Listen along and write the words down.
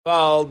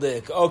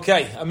Baldik.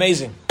 Okay,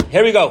 amazing.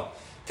 Here we go.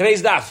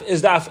 Today's daf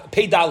is daf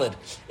Pei Daled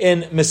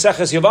in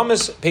Meseches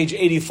Yavamis, page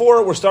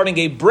 84. We're starting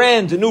a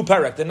brand new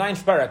parak, the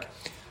 9th parak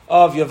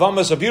of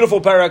Yavamis, a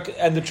beautiful parak.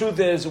 And the truth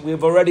is,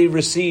 we've already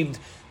received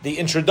the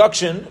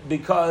introduction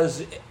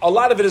because a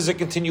lot of it is a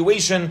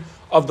continuation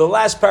of the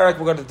last parak.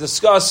 We're going to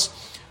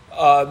discuss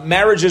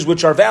marriages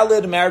which are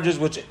valid, marriages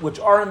which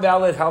are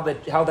invalid, how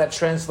that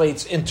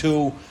translates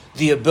into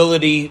the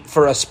ability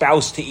for a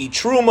spouse to eat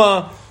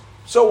truma,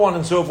 so on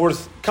and so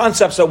forth,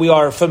 concepts that we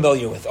are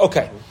familiar with.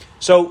 Okay,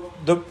 so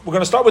we're going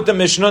to start with the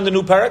Mishnah in the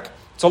new parak.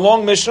 It's a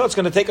long Mishnah. It's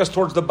going to take us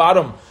towards the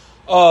bottom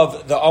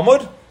of the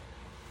Amud.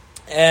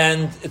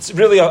 And it's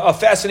really a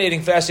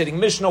fascinating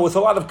Mishnah with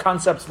a lot of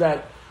concepts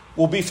that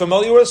we'll be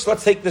familiar with. So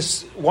let's take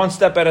this one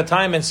step at a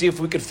time and see if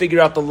we could figure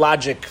out the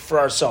logic for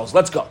ourselves.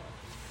 Let's go.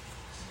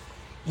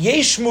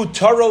 Yesh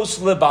mutaros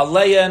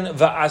lebaleyan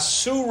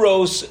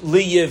va'asuros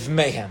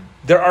liyivmehem.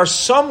 There are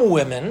some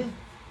women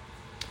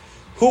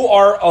who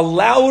are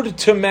allowed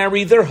to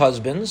marry their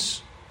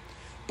husbands,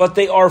 but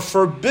they are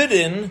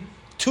forbidden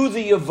to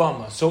the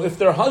Yavama. So if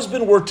their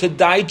husband were to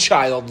die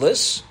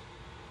childless,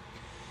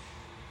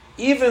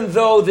 even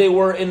though they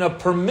were in a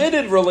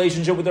permitted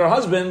relationship with their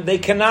husband, they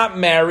cannot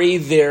marry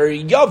their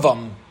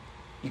Yavam.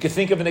 You could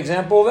think of an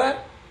example of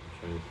that?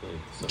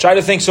 Try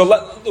to think. So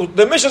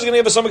the Mishnah is going to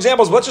give us some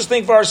examples, but let's just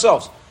think for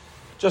ourselves.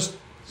 Just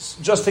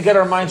to get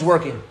our minds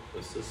working.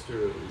 The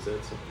sister, is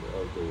that something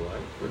of the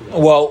wife?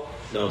 Well,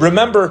 no.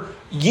 Remember,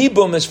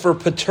 Yibum is for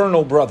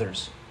paternal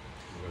brothers.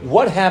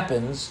 What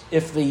happens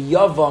if the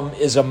Yavam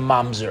is a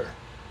mamzer?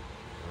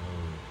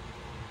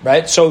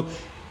 Right? So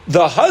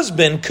the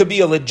husband could be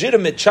a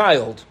legitimate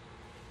child,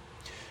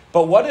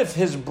 but what if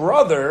his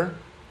brother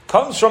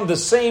comes from the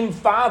same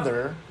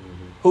father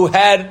who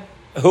had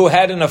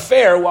an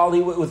affair while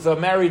he was with a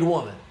married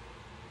woman?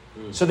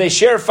 So they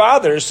share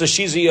fathers, so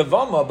she's a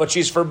Yavama, but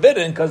she's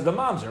forbidden because the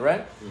moms are,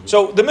 right?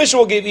 So the Mishnah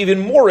will give even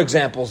more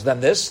examples than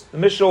this. The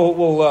Mishnah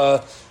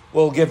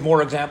will give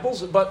more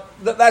examples, but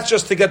that's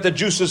just to get the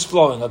juices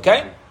flowing,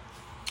 okay?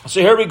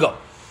 So here we go.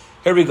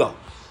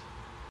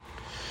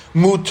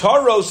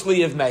 Mutaros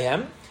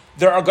liyivmehem.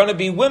 There are going to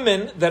be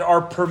women that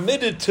are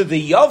permitted to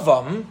the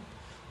Yavam,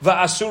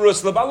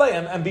 va'asuros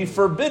lebaleim, and be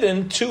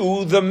forbidden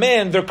to the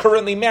man they're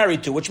currently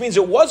married to, which means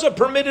it was a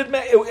permitted,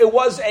 it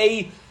was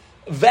a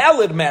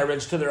valid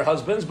marriage to their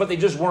husbands, but they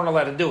just weren't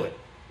allowed to do it.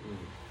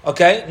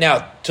 Okay?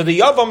 Now, to the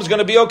Yavam is going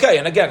to be okay.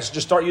 And again,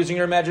 just start using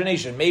your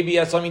imagination. Maybe it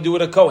has something to do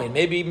with a Kohen.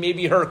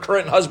 Maybe her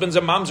current husband's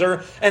a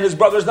mamzer and his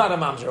brother's not a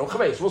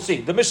mamzer. We'll see.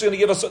 The Mishnah is going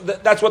to give us,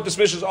 that's what this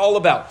Mishnah is all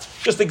about.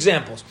 Just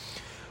examples.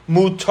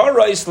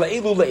 Mutarais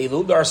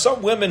le'ilu. There are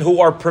some women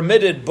who are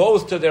permitted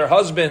both to their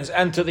husbands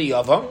and to the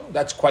Yavam.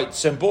 That's quite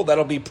simple.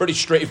 That'll be pretty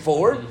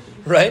straightforward,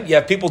 right? You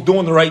have people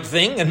doing the right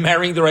thing and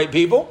marrying the right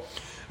people.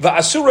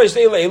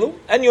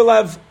 And you'll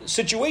have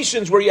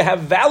situations where you have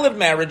valid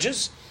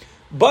marriages,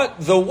 but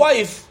the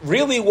wife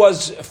really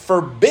was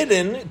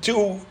forbidden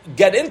to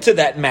get into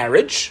that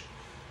marriage,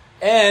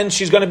 and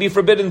she's going to be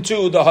forbidden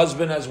to the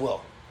husband as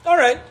well. All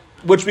right,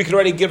 which we could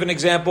already give an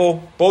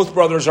example. Both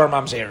brothers are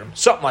mamzerim,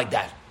 something like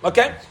that.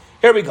 Okay,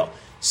 here we go.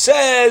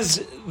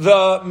 Says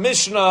the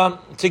Mishnah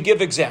to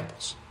give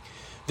examples.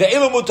 The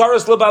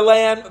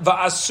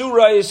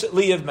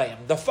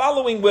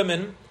following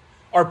women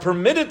are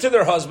permitted to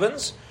their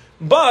husbands,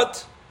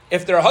 but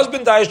if their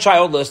husband dies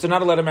childless, they're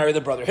not allowed to marry the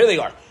brother. Here they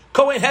are.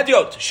 Kohen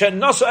Hedyot,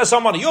 Shenasa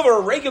Esamana. You have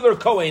a regular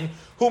Kohen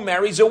who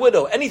marries a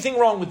widow. Anything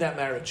wrong with that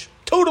marriage?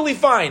 Totally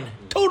fine.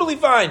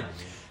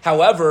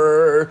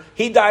 However,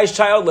 he dies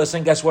childless,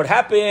 and guess what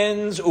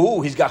happens?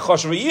 He's got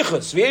Choshev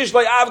Yichus. V'yesh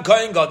le'av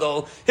Kohen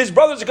Gadol. His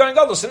brother's a Kohen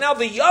Gadol. So now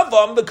the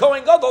Yavam, the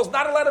Kohen Gadol, is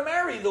not allowed to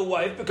marry the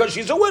wife because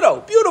she's a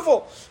widow.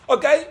 Beautiful.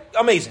 Okay?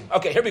 Amazing.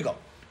 Okay, here we go.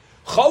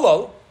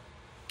 Cholol.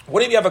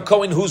 What if you have a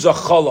Kohen who's a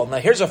cholol? Now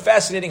here's a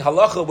fascinating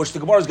halacha which the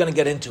Gemara is going to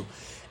get into.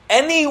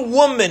 Any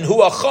woman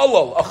who a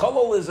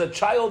cholol is a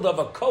child of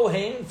a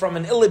Kohen from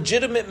an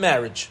illegitimate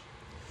marriage.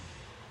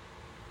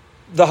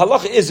 The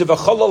halacha is if a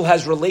cholol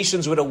has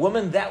relations with a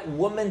woman, that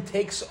woman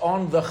takes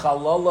on the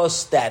chalala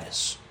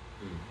status.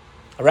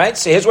 All right?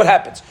 So here's what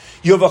happens.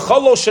 You have a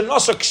cholol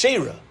shenasa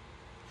kshera.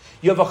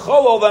 You have a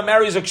cholol that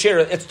marries a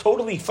kshera. It's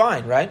totally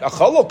fine, right? A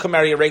cholol can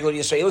marry a regular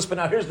Yisraelis, but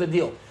now here's the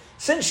deal.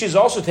 Since she's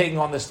also taking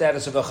on the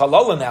status of a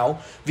chalala now,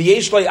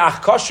 v'yesh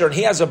le'ach kosher, and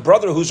he has a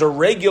brother who's a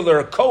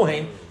regular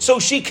Kohen, so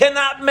she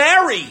cannot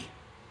marry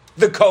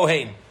the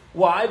Kohen.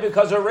 Why?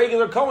 Because a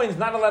regular Kohen is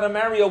not allowed to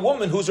marry a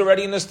woman who's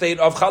already in the state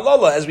of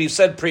chalala, as we've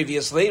said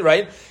previously,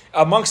 right?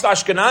 Amongst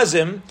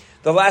Ashkenazim,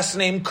 the last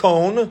name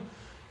Kohn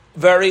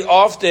very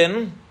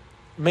often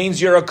means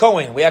you're a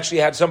Kohen. We actually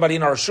had somebody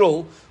in our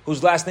shul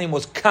whose last name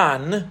was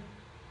Khan,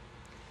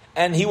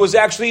 and he was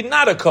actually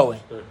not a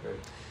Kohen.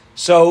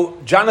 So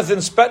Jonathan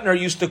Spetner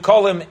used to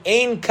call him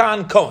Ein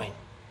Khan Kohen.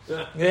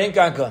 Ein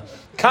Khan Kohen.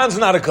 Khan's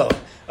not a Kohen.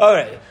 All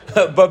right.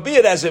 But be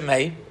it as it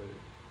may,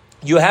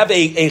 you have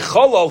a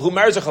cholol who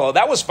marries a cholol.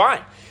 That was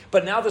fine.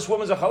 But now this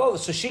woman's a cholol,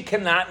 so she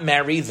cannot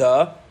marry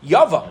the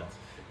Yavam.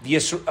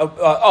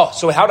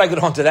 So how did I get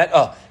on to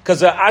that?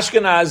 Because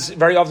Ashkenaz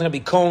very often going to be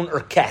Kohen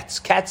or Katz.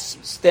 Katz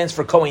stands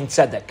for Kohen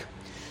Tzedek.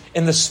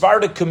 In the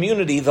Sephardic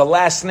community, the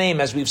last name,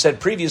 as we've said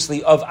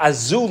previously, of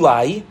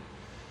Azulai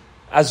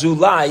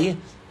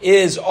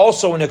is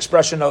also an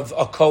expression of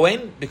a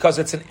Kohen because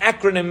it's an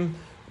acronym.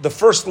 The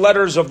first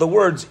letters of the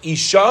words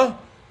Isha,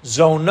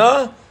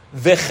 Zona,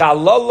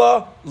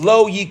 V'chalala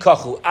lo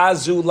yikachu.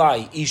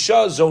 Azulai.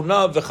 Isha,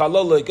 Zona,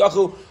 v'chalala lo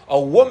yikachu. A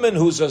woman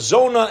who's a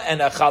Zona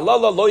and a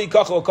Chalala lo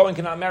yikachu, a Kohen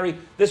cannot marry.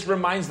 This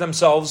reminds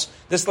themselves,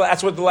 that's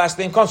what the last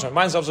name comes from. It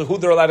reminds themselves of who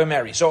they're allowed to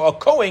marry. So a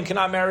Kohen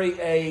cannot marry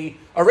a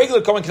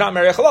regular Kohen cannot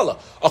marry a Chalala.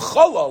 A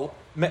Chalal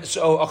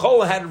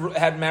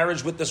had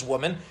marriage with this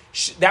woman.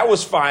 That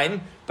was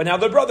fine, but now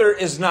the brother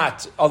is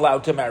not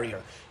allowed to marry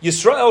her.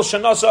 Yisrael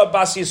shanasa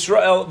bas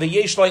Yisrael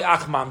v'yesh lo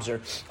ach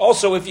mamzer.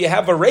 Also, if you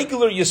have a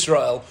regular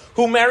Yisrael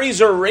who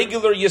marries a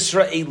regular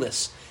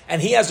Yisraelis,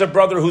 and he has a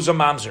brother who's a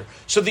mamzer,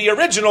 so the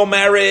original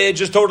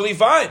marriage is totally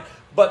fine,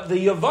 but the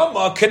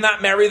Yavama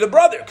cannot marry the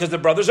brother because the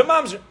brother's a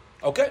mamzer.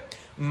 Okay,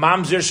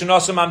 mamzer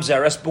shanasa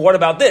mamzeres. But what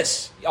about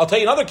this? I'll tell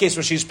you another case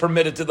where she's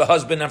permitted to the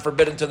husband and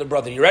forbidden to the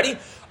brother. You ready?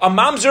 A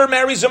mamzer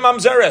marries a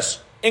mamzeres.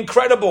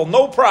 Incredible,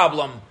 no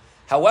problem.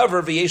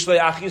 However, v'yesh lo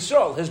ach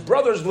Yisrael, his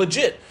brother's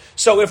legit.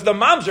 So if the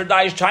mamzer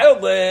dies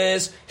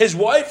childless, his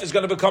wife is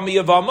going to become a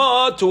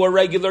Yavama to a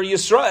regular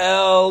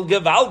Yisrael,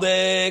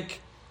 Gevaldik.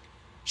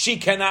 She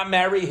cannot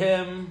marry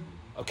him.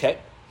 Okay.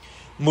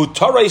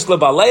 Mutarais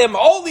lebaleim.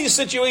 All these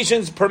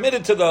situations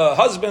permitted to the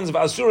husbands of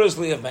Asuras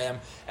liavmeim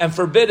and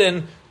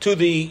forbidden to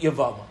the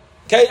Yavama.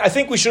 Okay, I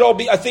think we should all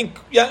be,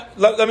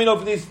 let me know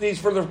if these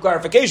further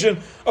clarification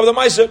of the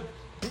Maisa.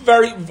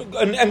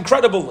 An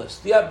incredible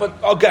list. Yeah, but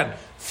again,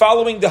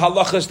 following the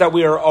halachas that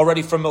we are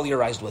already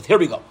familiarized with. Here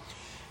we go.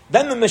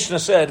 Then the Mishnah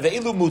said,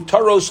 Ve'ilu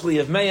mutaros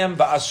liavmeim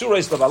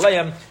ba'asurais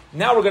lebaleim.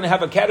 Now we're going to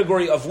have a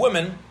category of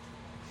women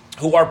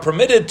who are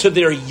permitted to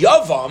their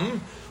yavam,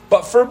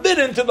 but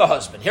forbidden to the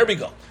husband. Here we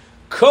go.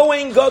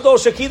 Kohen gadol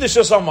shekidush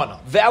almana,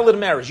 valid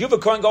marriage. You have a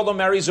Kohen gadol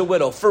marries a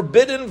widow,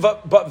 forbidden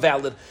but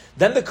valid.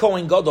 Then the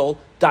Kohen gadol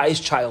dies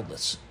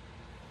childless.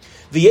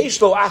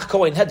 V'yesh lo ach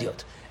Kohen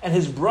hediot, and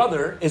his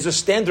brother is a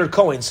standard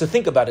Kohen. So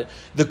think about it.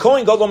 The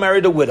Kohen gadol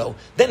married a widow,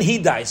 then he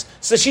dies.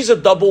 So she's a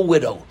double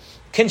widow.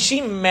 Can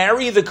she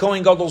marry the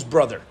Kohen gadol's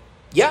brother?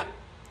 Yeah.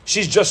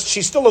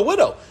 She's still a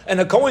widow. And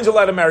a Kohen's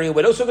allowed to marry a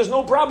widow, so there's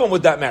no problem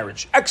with that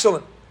marriage.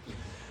 Excellent.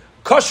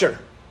 Kosher,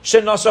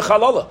 shenasa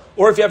chalala.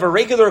 Or if you have a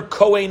regular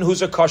Kohen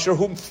who's a kosher,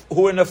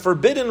 who in a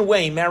forbidden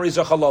way marries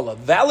a chalala.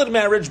 Valid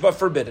marriage, but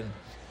forbidden.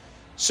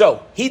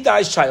 So, he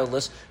dies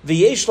childless.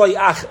 V'yesh lo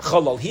ach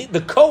chalal.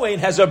 The Kohen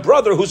has a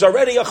brother who's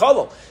already a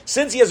chalal.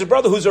 Since he has a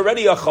brother who's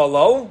already a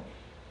chalal,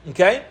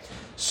 okay,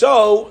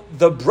 so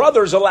the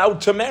brother's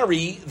allowed to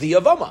marry the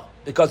Yavama,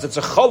 because it's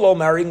a chalal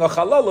marrying a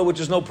chalala,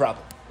 which is no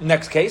problem.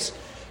 Next case,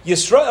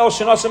 Yisrael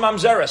shenasa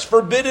mamzeres,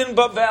 forbidden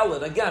but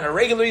valid. Again, a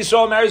regular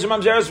Yisrael marries a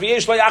mamzeres,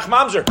 v'yesh lo ach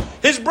mamzer.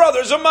 His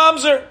brother's a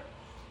mamzer.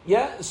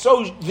 Yeah,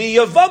 so the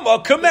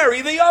Yavama can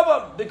marry the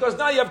Yavam, because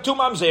now you have two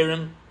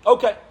mamzerim.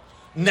 Okay.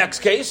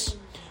 Next case,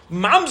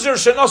 mamzer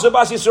shenasa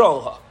bas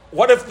Yisrael.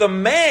 What if the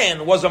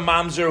man was a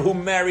mamzer who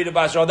married a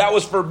bas Yisrael? That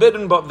was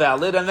forbidden but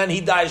valid, and then he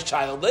dies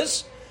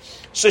childless.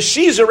 So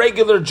she's a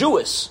regular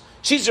Jewess.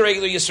 She's a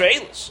regular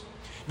Yisraelis.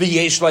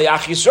 V'yesh lo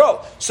ach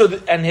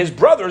Yisrael. And his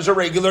brother is a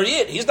regular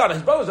Yid. His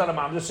brother's not a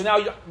mamzer. So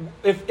now,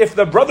 if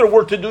the brother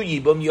were to do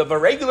Yibum, you have a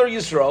regular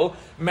Yisrael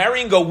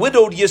marrying a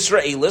widowed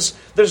Yisraelis.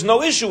 There's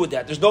no issue with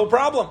that. There's no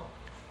problem.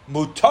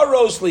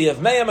 Mutaros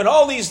liavmeim, and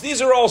all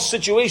these are all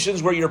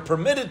situations where you're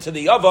permitted to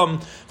the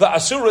Yavam, the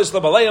Asuras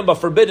lebaleim, but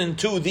forbidden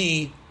to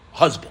the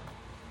husband.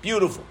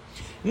 Beautiful.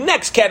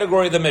 Next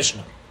category of the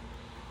Mishnah.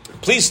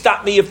 Please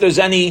stop me if there's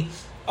any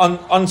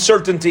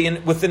uncertainty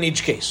within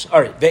each case.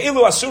 All right.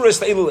 Ve'ilu asuras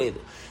ve'ilu eilu.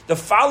 The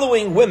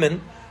following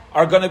women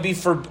are going to be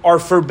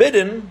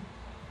forbidden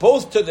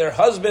both to their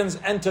husbands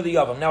and to the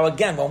Yavam. Now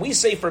again, when we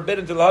say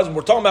forbidden to the husband,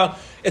 we're talking about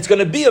it's going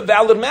to be a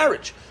valid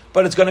marriage,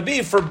 but it's going to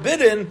be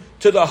forbidden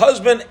to the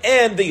husband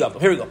and the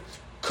Yavam. Here we go.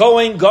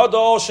 Kohen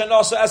gadol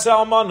shenasa es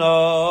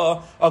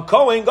almana. A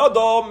Kohen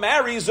gadol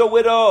marries a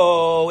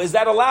widow. Is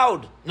that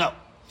allowed? No.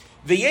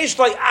 V'yesh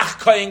lo ach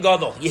Kohen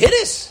gadol. You hear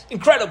this?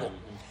 Incredible.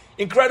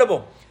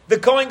 Incredible. The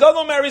Kohen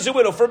gadol marries a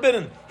widow.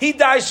 Forbidden. He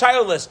dies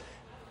childless.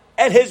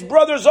 And his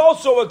brother's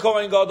also a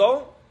Kohen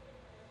gadol.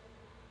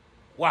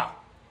 Wow.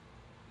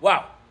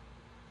 Wow.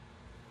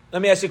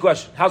 Let me ask you a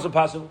question. How's it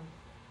possible?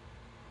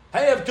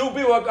 I have two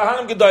people,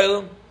 Kahanim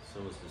Gedolim.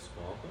 Someone's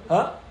disqualified?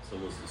 Huh?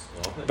 Someone's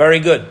disqualified? Very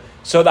good.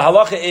 So the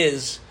halacha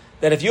is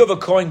that if you have a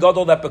Kohen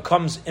Gadol that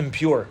becomes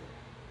impure,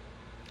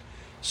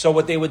 so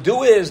what they would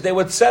do is they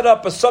would set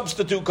up a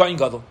substitute Kohen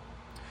Gadol.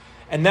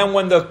 And then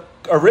when the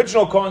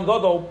original Kohen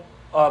Gadol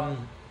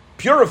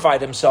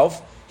purified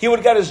himself, he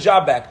would get his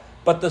job back.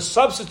 But the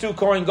substitute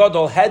Kohen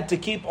Gadol had to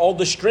keep all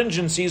the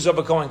stringencies of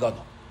a Kohen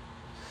Gadol.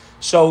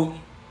 So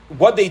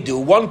what they do,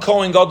 one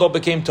Kohen Gadol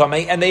became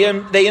Tameh, and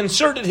they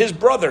inserted his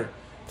brother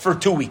for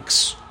 2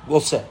 weeks,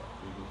 we'll say.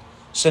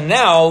 So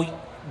now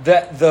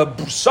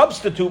the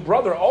substitute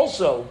brother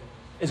also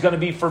is going to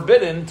be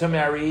forbidden to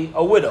marry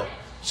a widow.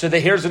 So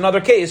here's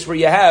another case where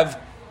you have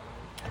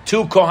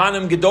two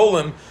Kohanim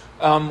Gedolim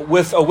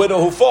with a widow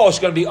who falls. It's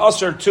going to be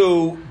usher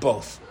to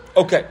both.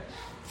 Okay,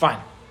 fine.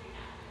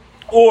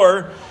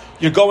 Or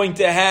you're going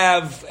to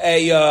have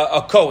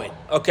a Kohen.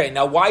 Okay,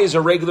 now why is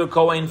a regular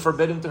Kohen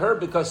forbidden to her?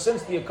 Because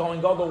since the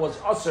Kohen Gadol was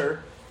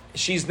usher,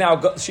 she's now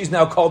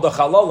called a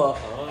Chalala,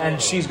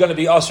 and she's going to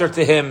be usher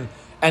to him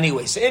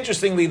anyway. So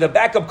interestingly, the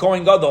backup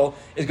Kohen Gadol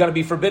is going to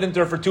be forbidden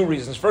to her for two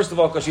reasons. First of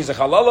all, because she's a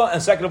Chalala,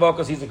 and second of all,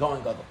 because he's a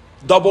Kohen Gadol.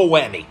 Double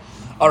whammy.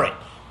 All right.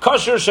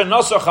 Kasher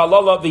shenasa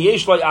Chalala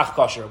v'yesh lo ach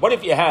kasher. What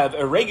if you have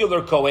a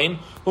regular Kohen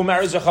who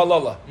marries a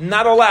Chalala?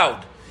 Not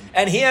allowed.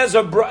 And he has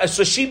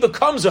so she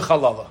becomes a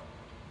Chalala.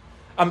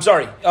 I'm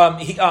sorry.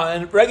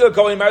 And regular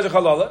Kohen marries a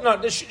Chalala.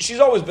 No, she's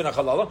always been a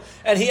Chalala.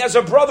 And he has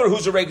a brother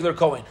who's a regular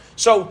Kohen.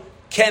 So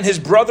can his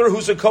brother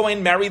who's a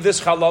Kohen marry this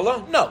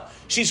Chalala? No.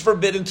 She's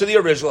forbidden to the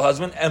original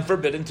husband and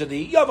forbidden to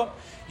the Yavam.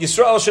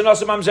 Yisrael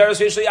shenasa mamzeres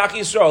v'yesh lo ach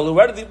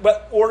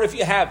Yisrael. Or if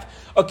you have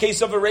a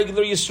case of a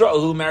regular Yisrael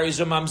who marries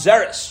a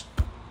mamzeres,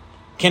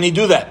 can he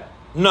do that?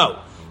 No.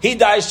 He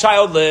dies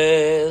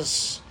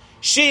childless.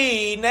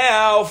 She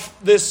now,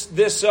 this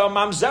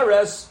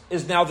mamzeres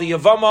is now the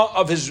Yavama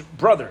of his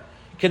brother.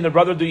 Can the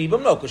brother do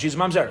Yibam? No, because she's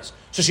mamzeres.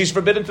 So she's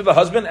forbidden to the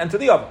husband and to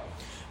the Yavam.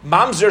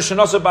 Mamzer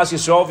shenasa bas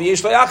Yisrael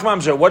v'yesh lo ach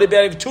mamzer. What if you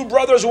have two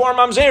brothers who are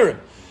mamzerim?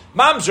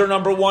 Mamzer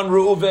number one,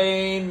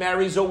 Reuven,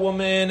 marries a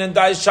woman and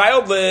dies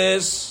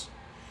childless.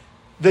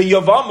 The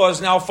Yavama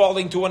is now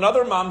falling to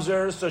another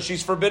mamzer, so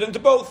she's forbidden to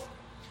both.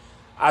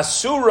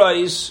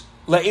 Asurais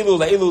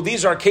le'ilu.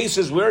 These are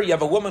cases where you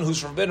have a woman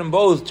who's forbidden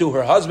both to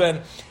her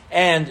husband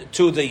and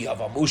to the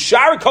Yavam.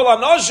 Ushar kol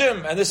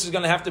anoshim, and this is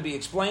going to have to be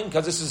explained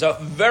because this is a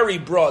very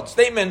broad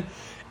statement.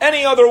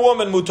 Any other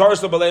woman,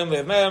 mutaris lebaleim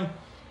le'evmem,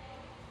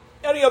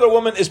 any other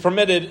woman is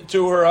permitted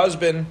to her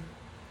husband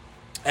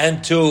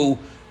and to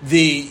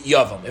the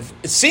Yavam.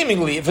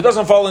 If it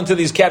doesn't fall into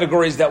these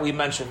categories that we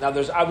mentioned. Now,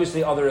 there's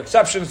obviously other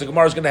exceptions. The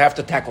Gemara is going to have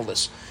to tackle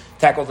this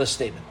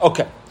statement.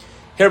 Okay,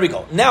 here we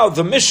go. Now,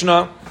 the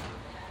Mishnah,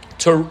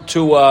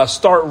 to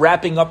start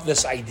wrapping up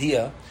this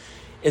idea,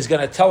 is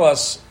going to tell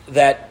us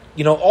that,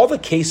 all the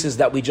cases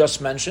that we just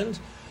mentioned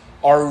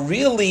are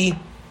really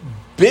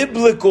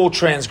biblical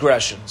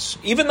transgressions.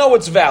 Even though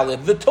it's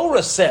valid, the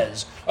Torah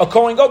says a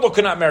Kohen Gadol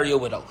cannot marry a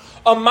widow.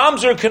 A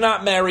Mamzer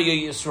cannot marry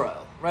a Yisrael.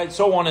 Right,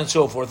 so on and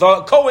so forth.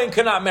 A Kohen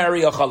cannot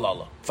marry a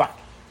Chalala. Fine.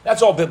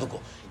 That's all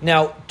biblical.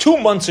 Now, 2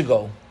 months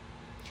ago,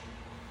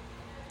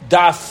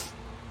 Daf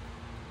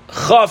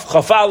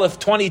Chaf Aleph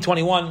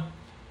 2021,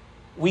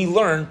 we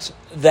learned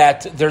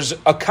that there's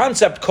a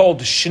concept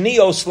called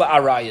Shnios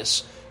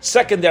La'arayas,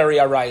 secondary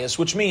Arayas,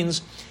 which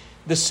means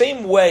the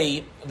same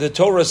way the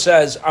Torah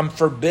says, I'm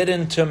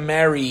forbidden to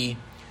marry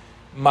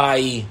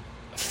my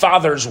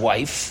father's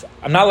wife.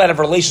 I'm not allowed to have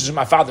relations with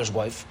my father's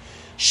wife.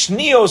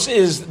 Shnios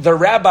is the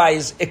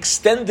rabbis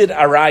extended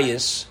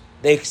arayas.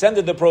 They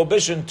extended the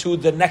prohibition to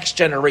the next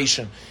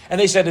generation.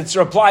 And they said it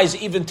applies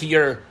even to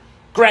your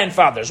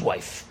grandfather's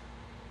wife.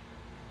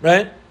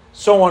 Right?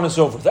 So on and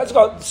so forth. That's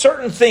about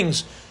certain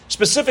things,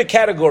 specific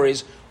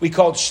categories we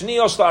called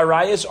Shnios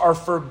la'arayas are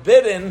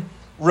forbidden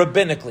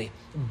rabbinically.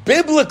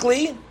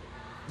 Biblically,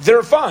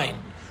 they're fine.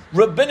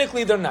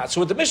 Rabbinically, they're not. So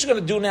what the Mishnah is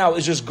going to do now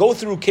is just go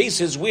through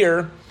cases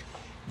where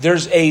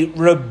there's a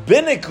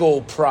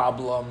rabbinical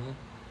problem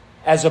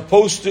as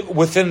opposed to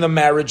within the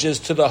marriages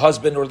to the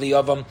husband or the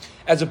Yavam,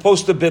 as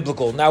opposed to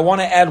biblical. Now I want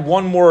to add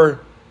one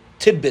more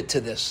tidbit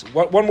to this,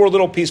 one more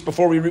little piece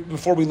before we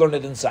learn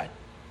it inside.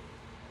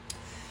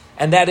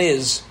 And that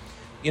is,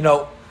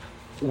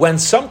 when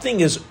something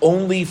is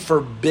only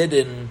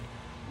forbidden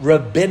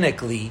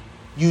rabbinically,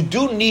 you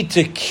do need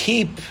to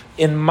keep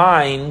in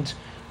mind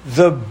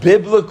the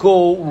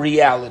biblical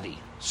reality.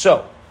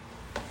 So,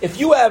 if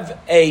you have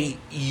a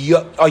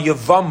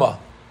Yavama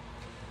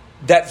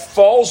that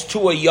falls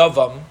to a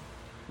Yavam,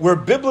 where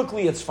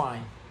biblically it's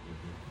fine,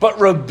 but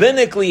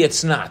rabbinically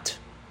it's not.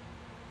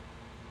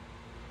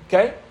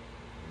 Okay?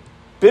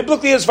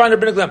 Biblically it's fine,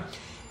 rabbinically not.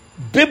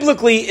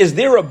 Biblically, is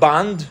there a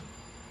bond?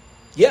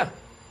 Yeah.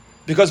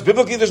 Because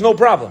biblically there's no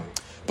problem.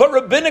 But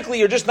rabbinically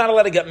you're just not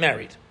allowed to get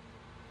married.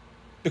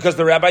 Because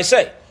the rabbis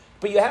say.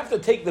 But you have to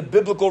take the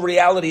biblical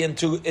reality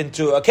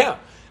into account.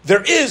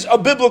 There is a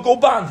biblical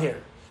bond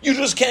here. You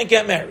just can't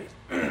get married.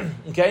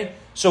 Okay?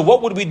 So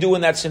what would we do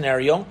in that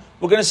scenario?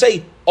 We're going to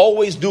say,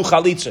 always do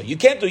chalitza. You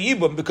can't do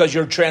yibum because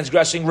you're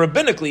transgressing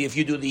rabbinically if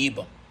you do the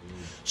yibum.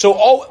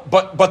 So,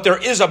 but there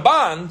is a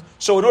bond,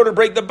 so in order to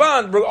break the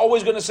bond, we're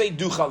always going to say,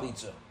 do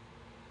chalitza.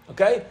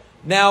 Okay?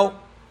 Now,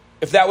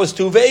 if that was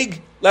too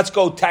vague, let's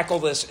go tackle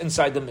this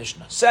inside the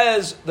Mishnah.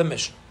 Says the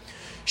Mishnah,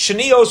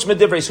 Shnios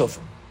medivrei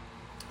sofrim.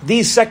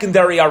 These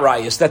secondary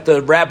arayas that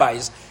the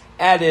rabbis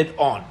added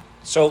on.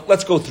 So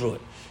let's go through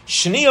it.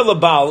 Shniya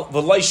lebal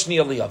v'lai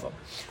shniya liyavam.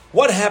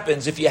 What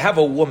happens if you have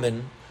a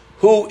woman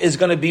who is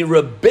going to be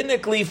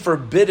rabbinically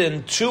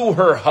forbidden to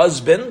her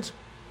husband,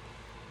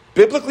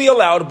 biblically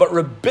allowed, but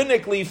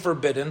rabbinically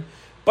forbidden,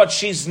 but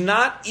she's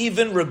not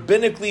even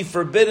rabbinically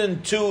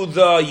forbidden to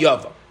the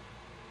Yavam?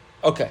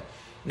 Okay,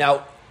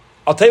 now,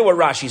 I'll tell you what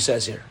Rashi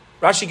says here.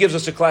 Rashi gives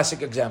us a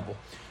classic example.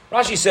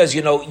 Rashi says,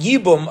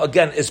 Yibum,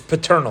 again, is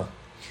paternal.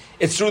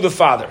 It's through the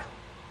father.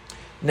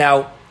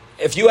 Now,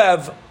 if you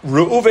have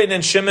Reuven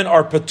and Shimon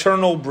are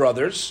paternal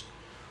brothers,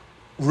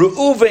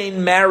 Reuven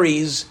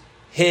marries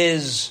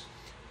his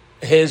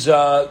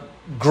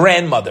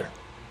grandmother.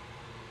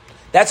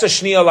 That's a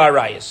Shniya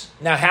Larayis.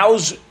 Now,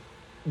 how's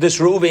this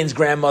Reuven's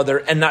grandmother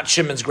and not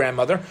Shimon's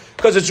grandmother?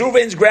 Because it's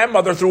Reuven's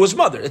grandmother through his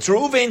mother. It's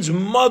Reuven's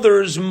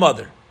mother's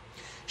mother.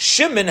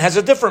 Shimon has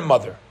a different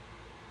mother.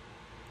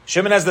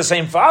 Shimon has the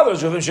same father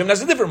as Reuven. Shimon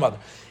has a different mother.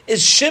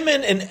 Is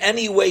Shimon in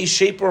any way,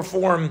 shape, or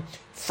form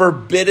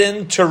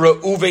forbidden to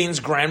Reuven's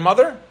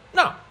grandmother?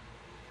 No.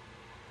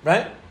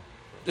 Right?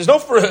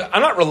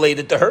 I'm not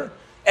related to her.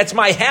 It's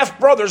my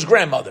half-brother's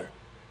grandmother.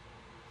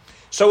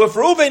 So if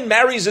Reuven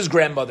marries his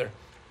grandmother,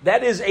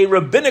 that is a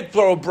rabbinic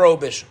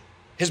prohibition.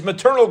 His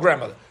maternal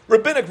grandmother.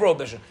 Rabbinic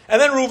prohibition. And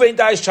then Reuven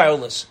dies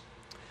childless.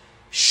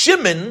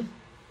 Shimon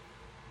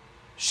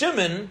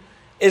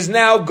is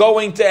now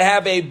going to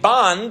have a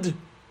bond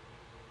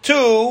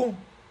to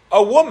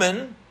a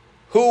woman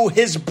who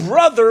his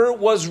brother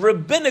was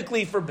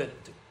rabbinically forbidden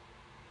to.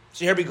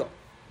 So here we go.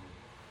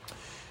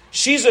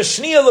 She's a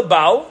Shniya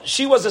Lebal.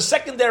 She was a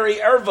secondary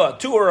erva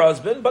to her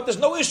husband, but there's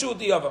no issue with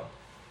the Yavam.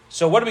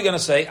 So what are we going to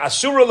say?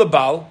 Asura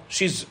Lebal.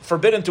 She's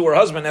forbidden to her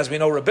husband, as we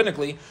know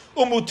rabbinically.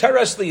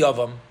 Umuteres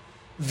liyavam.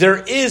 There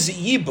is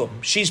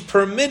Yibum. She's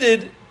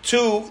permitted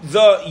to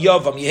the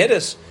Yavam.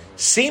 Yehidis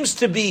seems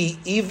to be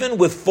even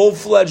with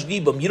full-fledged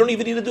Yibum. You don't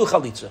even need to do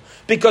Chalitza.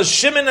 Because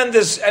Shimon and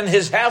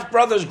his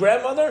half-brother's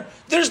grandmother,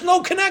 there's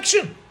no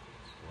connection.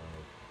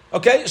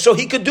 Okay? So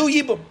he could do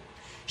Yibum.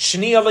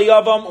 Shniya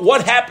Leyavam.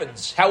 What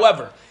happens,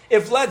 however,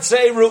 if, let's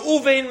say,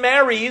 Reuven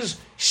marries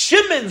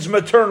Shimon's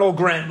maternal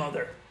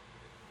grandmother?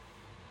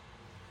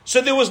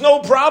 So there was no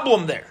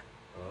problem there.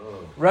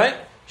 Right?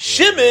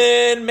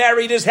 Shimon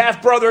married his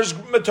half-brother's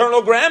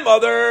maternal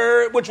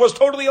grandmother, which was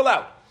totally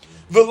allowed.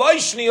 V'loi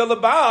Shniya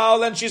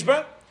Lebal, and she's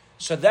burnt.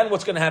 So then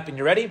what's going to happen?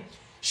 You ready?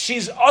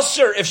 She's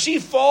usher. If she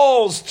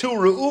falls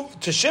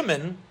to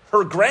Shimon,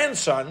 her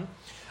grandson,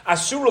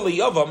 Asura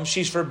Leyavam,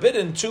 she's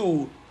forbidden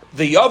to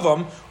the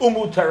Yavam,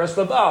 Umuteres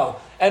Lebal.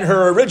 And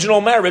her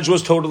original marriage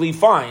was totally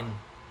fine.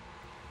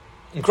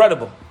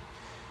 Incredible.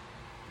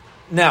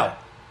 Now,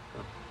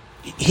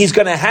 he's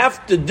going to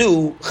have to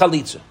do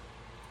Chalitza.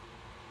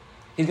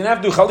 He's going to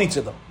have to do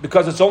Chalitza, though,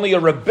 because it's only a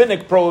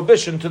rabbinic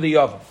prohibition to the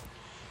Yavam.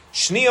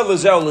 Shniya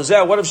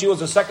Lezel, what if she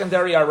was a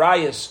secondary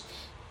Arayas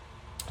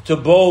to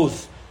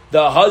both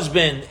the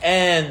husband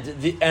and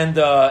the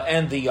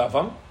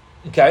Yavam?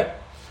 Okay.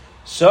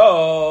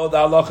 So the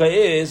halacha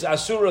is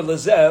Asura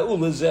Lezeh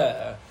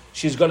Ulezeh.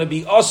 She's going to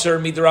be Asur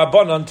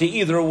Midrabanan to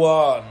either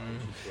one.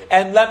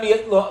 And let me,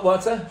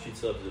 what's that? She'd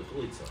still have to do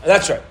chalitza.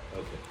 That's right.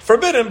 Okay.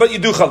 Forbidden, but you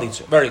do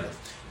chalitza. Very good.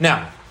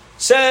 Now,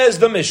 says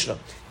the Mishnah,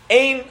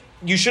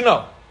 you should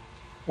know,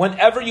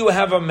 whenever you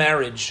have a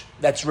marriage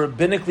that's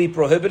rabbinically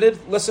prohibited,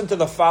 listen to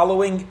the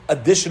following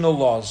additional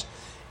laws.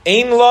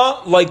 Ein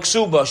la like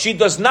ksuba. She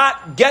does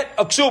not get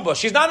a ksuba.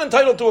 She's not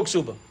entitled to a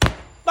ksuba.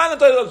 Not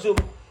entitled to a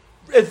ksuba.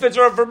 If it's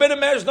a forbidden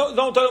marriage, no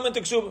entitlement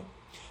to ksuba.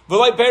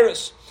 V'lai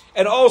Paris.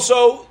 And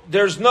also,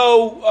 there's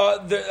no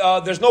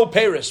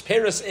Paris.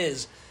 Paris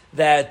is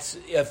that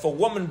if a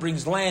woman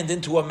brings land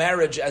into a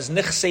marriage as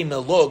nichsei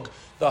melug,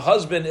 the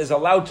husband is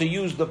allowed to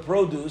use the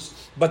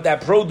produce, but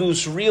that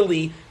produce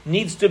really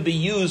needs to be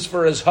used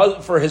for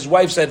his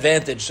wife's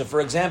advantage. So,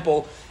 for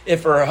example,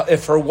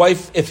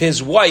 if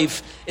his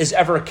wife is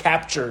ever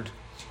captured,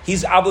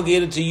 he's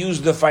obligated to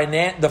use the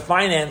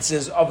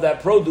finances of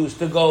that produce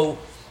to go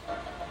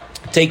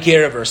take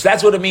care of her. So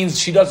that's what it means.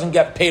 She doesn't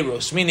get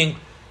payros, meaning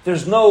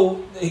there's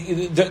no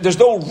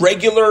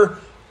regular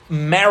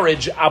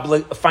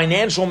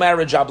financial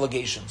marriage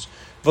obligations.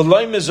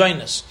 V'loy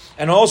mezainis.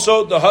 And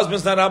also, the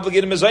husband's not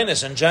obligated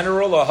mezainis. In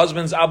general, a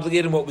husband's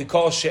obligated what we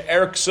call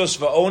she'er ksus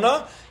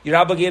va'ona. You're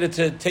obligated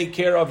to take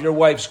care of your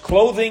wife's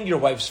clothing, your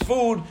wife's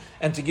food,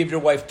 and to give your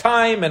wife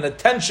time and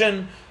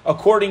attention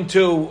according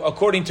to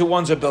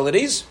one's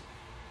abilities.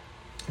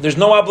 There's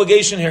no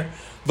obligation here.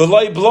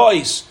 V'loy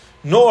blois,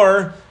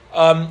 nor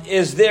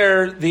is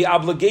there the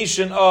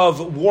obligation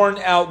of worn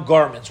out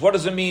garments. What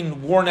does it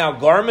mean, worn out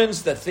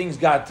garments? That things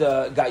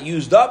got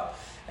used up.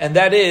 And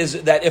that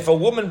is that if a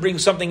woman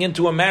brings something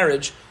into a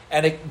marriage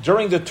and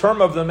during the term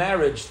of the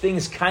marriage,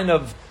 things kind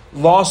of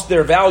lost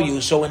their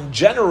value. So in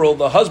general,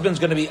 the husband's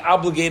going to be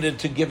obligated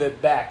to give it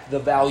back, the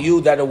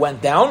value that it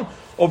went down.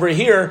 Over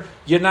here,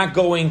 you're not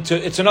going to,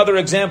 it's another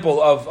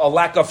example of a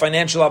lack of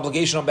financial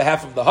obligation on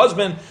behalf of the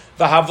husband,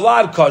 the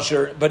havlad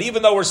kosher. But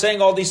even though we're saying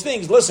all these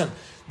things, listen,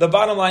 the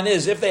bottom line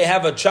is if they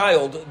have a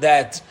child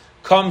that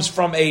comes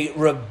from a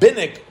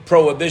rabbinic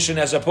prohibition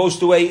as opposed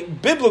to a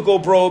biblical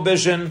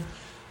prohibition,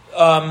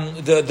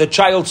 the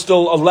child's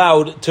still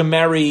allowed to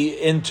marry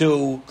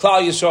into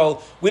Klal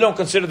Yisrael. We don't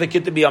consider the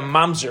kid to be a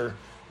mamzer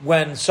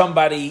when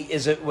somebody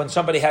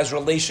has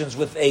relations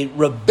with a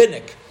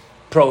rabbinic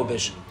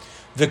prohibition.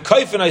 The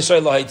kaif and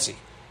aisay lahaitzi.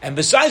 And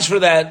besides for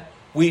that,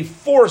 we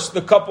force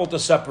the couple to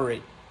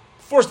separate.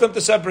 Force them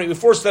to separate. We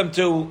force them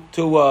to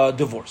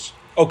divorce.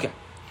 Okay.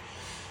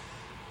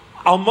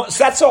 So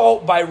that's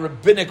all by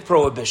rabbinic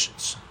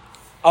prohibitions.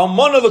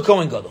 Almana the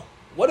Kohen Gadol.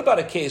 What about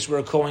a case where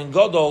a Kohen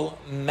Gadol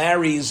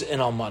marries an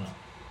almana?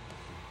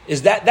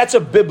 That's a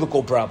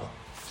biblical problem?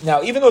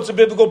 Now, even though it's a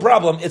biblical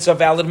problem, it's a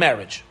valid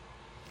marriage.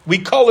 We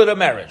call it a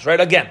marriage,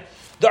 right? Again,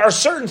 there are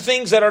certain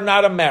things that are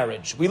not a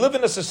marriage. We live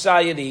in a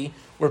society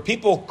where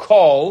people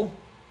call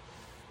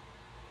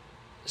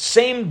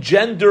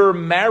same-gender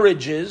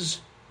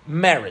marriages.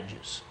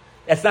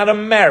 That's not a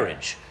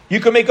marriage.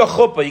 You can make a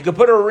chuppah. You could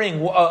put a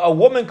ring. A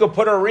woman could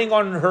put a ring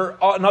on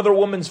another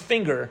woman's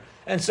finger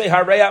and say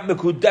Hareyat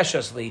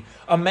mikudeshasli.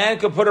 A man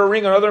could put a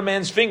ring on another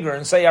man's finger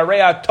and say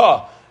Hareyat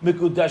ta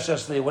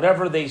mikudeshasli.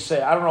 Whatever they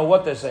say, I don't know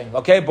what they're saying.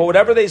 Okay, but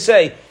whatever they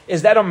say,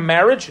 is that a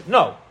marriage?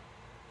 No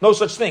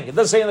such thing. It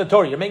doesn't say in the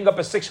Torah. You're making up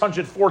a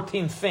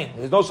 614th thing.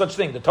 There's no such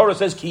thing. The Torah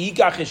says ki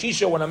yikach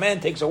eshisha, when a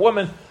man takes a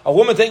woman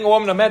taking a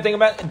woman, a man taking a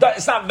man.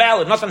 It's not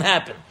valid. Nothing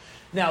happened.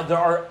 Now there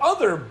are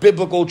other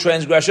biblical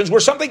transgressions where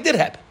something did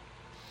happen.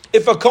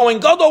 If a Kohen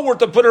Gadol were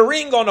to put a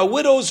ring on a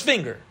widow's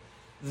finger,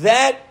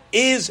 that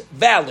is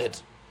valid.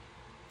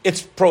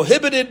 It's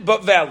prohibited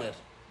but valid.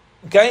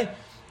 Okay?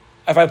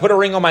 If I put a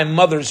ring on my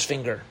mother's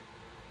finger,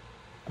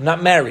 I'm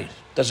not married.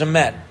 Doesn't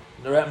matter.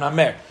 I'm not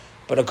married.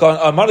 But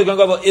a mother Kohen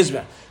Gadol is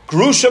married.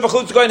 Grusha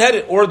v'chalutz Kohen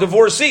headed, or a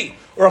divorcee,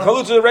 or a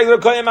chalutz of the regular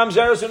Kohen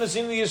Mamzeres and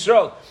Nesina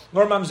Yisrael,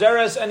 nor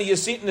Mamzeres and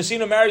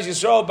Nesina marries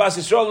Yisrael, Bas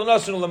Yisrael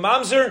l'nasun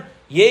l'mamzer,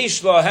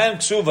 yesh lahen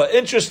ksuva.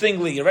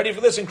 Interestingly, you ready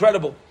for this?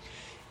 Incredible.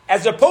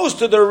 As opposed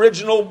to the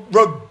original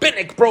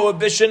rabbinic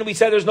prohibition, we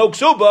said there's no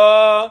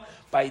ksuba.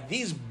 By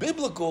these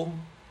biblical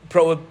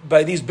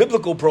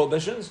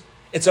prohibitions,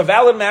 it's a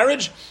valid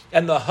marriage,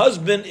 and the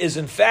husband is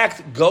in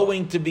fact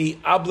going to be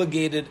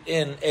obligated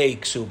in a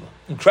ksuba.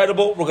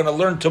 Incredible. We're going to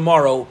learn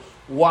tomorrow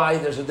why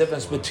there's a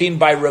difference between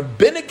by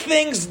rabbinic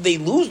things they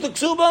lose the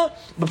ksuba,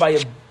 but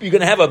you're going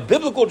to have a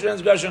biblical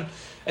transgression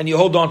and you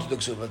hold on to the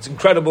ksuba. It's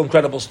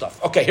incredible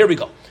stuff. Okay, here we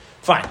go.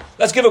 Fine.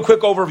 Let's give a quick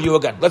overview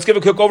again.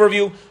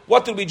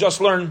 What did we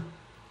just learn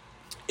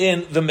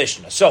in the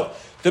Mishnah? So,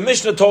 the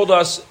Mishnah told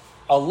us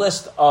a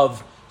list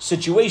of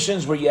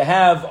situations where you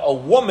have a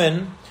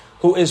woman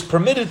who is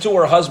permitted to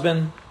her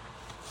husband,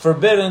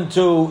 forbidden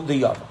to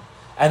the Yavam.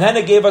 And then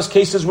it gave us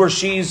cases where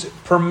she's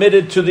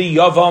permitted to the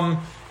Yavam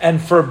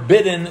and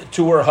forbidden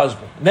to her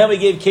husband. And then we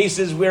gave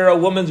cases where a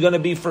woman's going to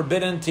be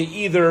forbidden to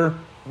either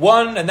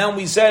one, and then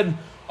we said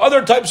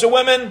other types of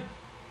women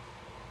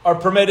are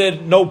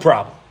permitted, no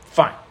problem.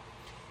 Fine.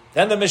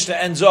 Then the Mishnah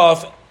ends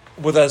off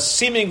with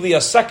seemingly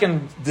a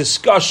second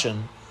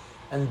discussion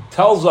and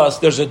tells us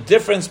there's a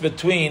difference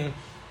between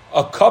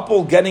a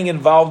couple getting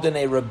involved in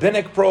a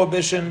rabbinic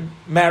prohibition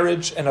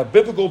marriage and a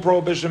biblical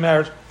prohibition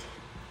marriage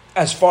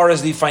as far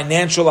as the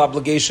financial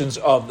obligations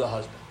of the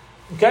husband.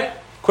 Okay?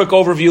 Quick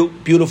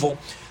overview. Beautiful.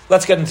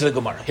 Let's get into the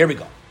Gemara. Here we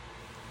go.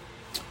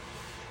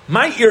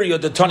 My area,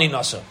 the Tani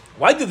Nasa.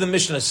 Why did the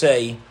Mishnah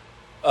say,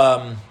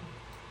 when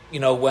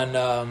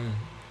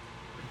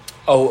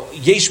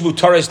Yesh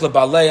mutares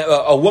lebalei,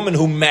 a woman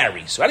who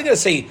marries? Why do you got to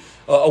say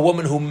a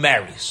woman who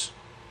marries?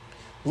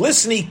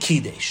 Listeni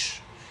kiddush.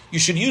 You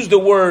should use the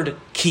word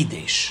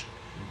kiddush.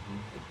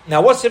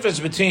 Now, what's the difference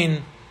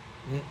between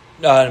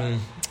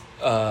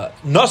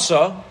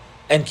nasa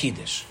and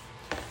kiddush?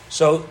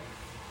 So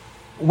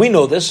we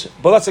know this,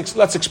 but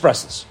let's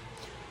express this.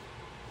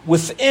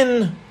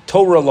 Within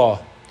Torah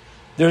law,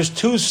 there's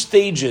two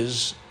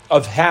stages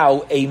of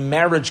how a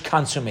marriage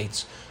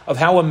consummates, of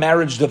how a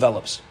marriage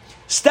develops.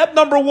 Step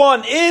number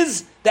one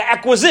is the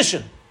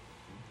acquisition.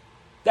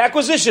 The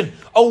acquisition.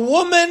 A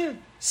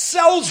woman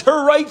sells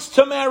her rights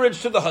to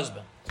marriage to the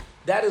husband.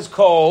 That is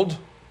called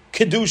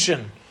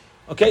Kiddushin.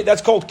 Okay,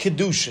 that's called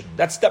Kiddushin.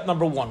 That's step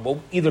number one. Well,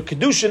 either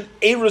Kiddushin,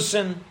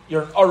 Erusin,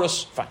 you're an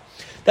Arus, fine.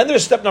 Then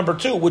there's step number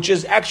two, which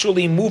is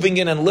actually moving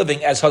in and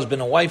living as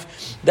husband and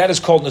wife. That is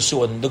called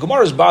Nisuin. The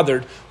Gemara is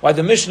bothered why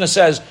the Mishnah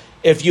says,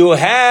 if you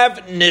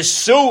have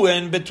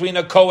Nisuin between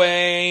a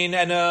Kohen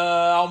and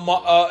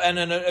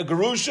a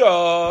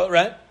Gerusha,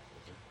 right?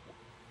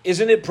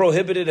 Isn't it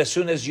prohibited as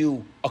soon as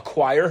you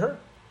acquire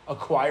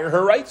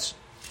her rights?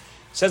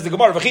 Says the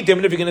Gemara, if you're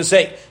going to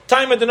say,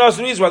 time at the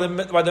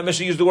Nasa, why the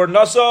Mishnah used the word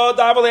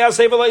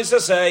Nasa,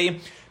 say,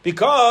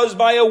 because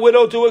by a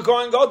widow to a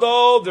Kohen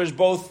Gadol, there's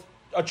both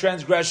a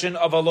transgression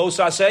of a lo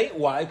saseh.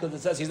 Why? Because it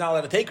says he's not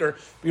allowed to take her.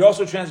 But you're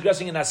also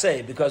transgressing an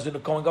aseh, because the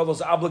Kohen Gadol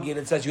is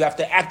obligated. It says you have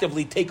to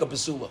actively take a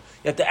basula.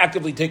 You have to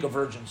actively take a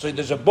virgin. So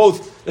there's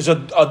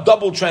a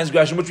double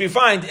transgression, which we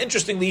find,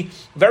 interestingly,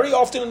 very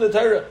often in the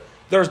Torah.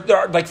 There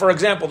are, like, for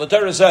example, the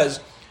Torah says,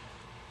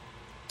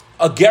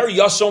 a ger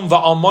yasom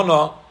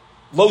va'almana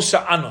lo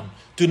sa'anon.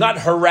 Do not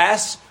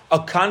harass a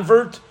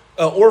convert,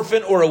 an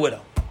orphan, or a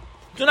widow.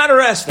 Do not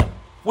harass them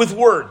with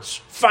words,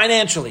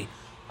 financially.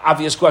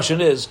 Obvious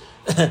question is,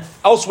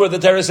 elsewhere the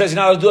Torah says you're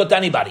not allowed to do it to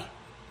anybody.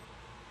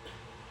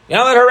 You're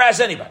not allowed to harass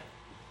anybody.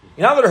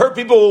 You're not allowed to hurt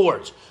people with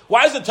words.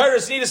 Why does the Torah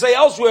need to say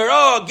elsewhere,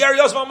 Gary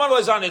Yosef Amano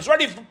is on it, it's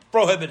already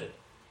prohibited?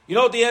 You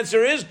know what the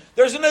answer is?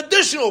 There's an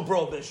additional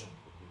prohibition.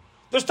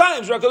 There's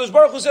times where HaKadosh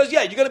Baruch Hu says,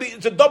 yeah,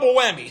 it's a double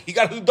whammy. You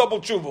got to do double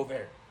tshuva over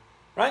here.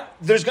 Right?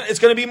 It's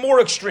going to be more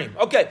extreme.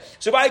 Okay,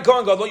 so by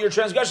Kohen Gadol, you're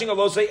transgressing a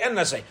lo say and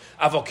nasay.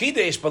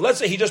 Avokidesh, but let's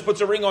say he just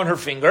puts a ring on her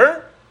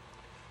finger,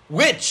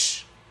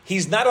 which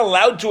he's not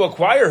allowed to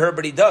acquire her,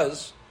 but he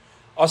does.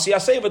 I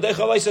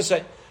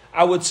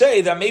would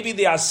say that maybe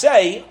the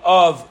asay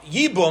of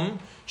Yibum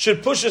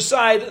should push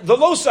aside the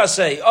lo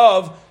asay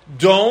of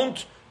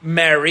don't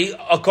marry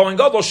a Kohen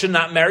Gadol, should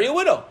not marry a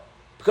widow.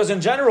 Because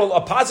in general,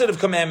 a positive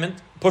commandment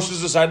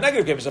pushes aside a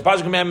negative commandment. A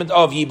positive commandment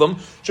of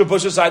Yibum should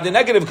push aside the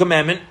negative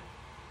commandment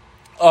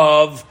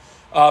of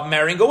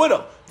marrying a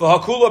widow.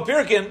 V'hakula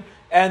pirkin,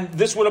 and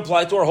this would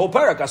apply to our whole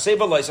parak.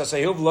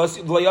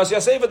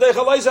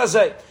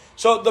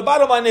 So the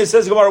bottom line is,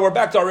 says Gemara, we're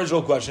back to our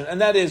original question,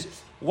 and that is,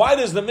 why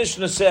does the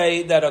Mishnah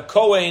say that a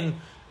Kohen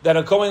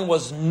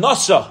was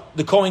nasa,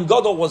 the Kohen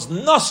Gadol was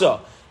nasa,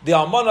 the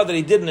almana that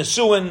he did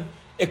nesuin?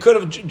 It could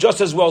have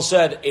just as well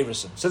said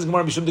Erison. Says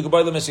Gemara, Mishum de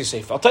Gabayla Mesi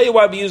Seif. I'll tell you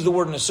why we use the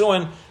word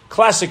nesuin.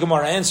 Classic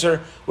Gemara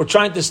answer. We're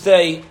trying to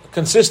stay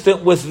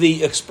consistent with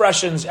the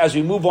expressions as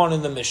we move on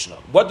in the Mishnah.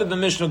 What did the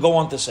Mishnah go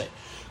on to say?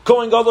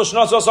 Kohen Gadol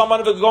shnasa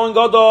salman Kohen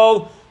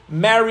Gadol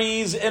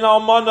marries an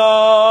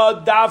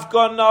almana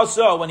davka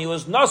nasa. When he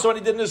was nasa, when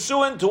he did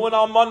nesuin to an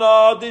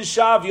almana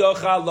dishavya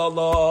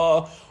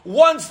chalala.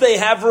 Once they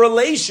have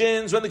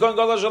relations, when the Kohen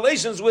Gadol has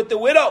relations with the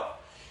widow,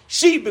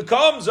 she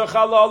becomes a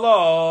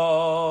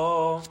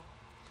chalala.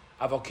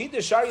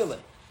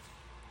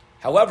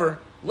 However,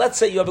 let's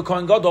say you have a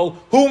Kohen Gadol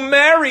who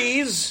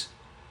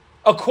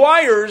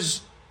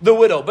acquires the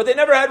widow, but they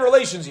never had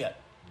relations yet.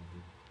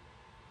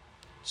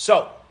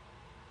 So,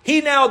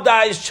 he now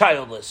dies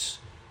childless.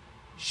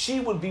 She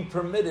would be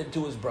permitted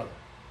to his brother.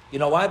 You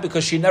know why?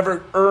 Because she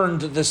never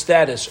earned the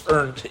status,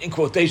 earned in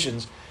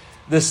quotations,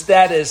 the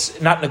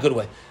status, not in a good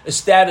way, the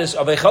status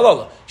of a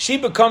chalala. She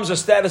becomes a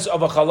status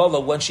of a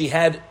chalala when she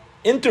had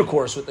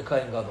intercourse with the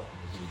Kohen Gadol.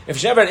 If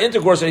she never had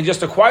intercourse and he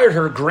just acquired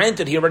her,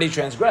 granted he already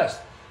transgressed.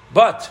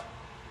 But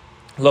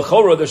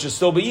l'chora, there should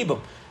still be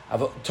yibum.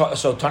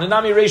 So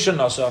Taninami Reisha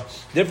Nasa.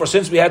 Therefore,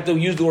 since we had to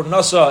use the word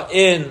Nasa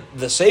in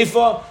the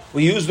Seifa,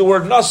 we use the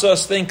word Nasa,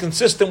 staying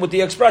consistent with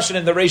the expression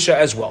in the Reisha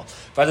as well.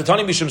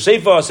 Vadatani Mishum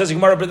Seifa says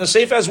Gemara in the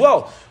Seifa as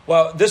well.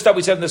 Well, this time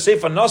we said in the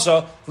Seifa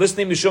Nasa,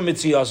 listening Mishum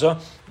Mitziyaza.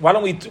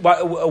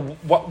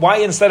 Why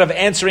instead of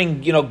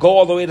answering, go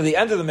all the way to the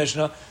end of the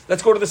Mishnah,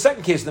 let's go to the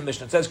second case of the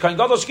Mishnah. It says Kohen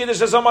Gadol Shkiddush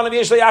says a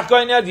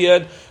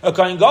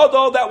Kohen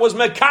Gadol that was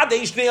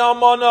Mekadesh the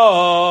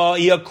Almana.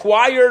 He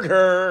acquired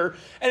her,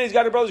 and he's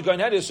got a brother's Kohen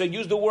Gadol. So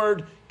use the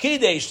word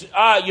Kiddush.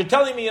 You're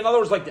telling me, in other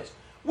words, like this.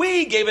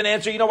 We gave an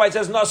answer, why it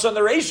says Nasa in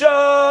the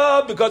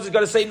Reisha? Because it's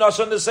going to say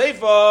Nasa in the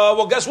Seifa.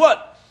 Well, guess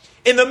what?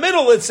 In the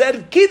middle it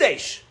said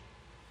Kiddush.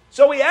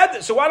 So we add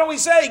this. So why don't we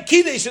say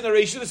Kiddush in the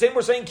Reisha the same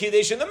we're saying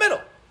Kiddush in the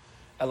middle?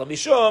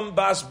 Elamishum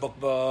Bas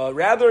Bukba.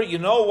 Rather, you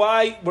know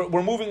why?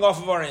 We're moving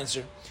off of our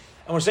answer.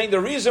 And we're saying the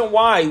reason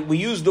why we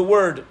use the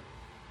word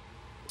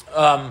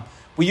Nasa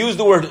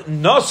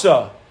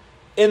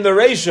in the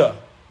Reisha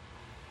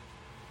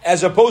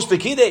as opposed to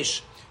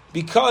Kiddush,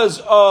 because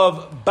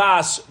of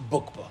Bas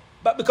Bukba.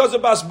 But because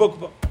of Bas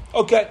Bukba.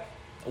 Okay.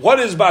 What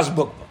is Bas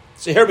Bukba?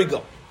 So here we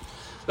go.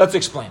 Let's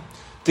explain.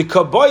 The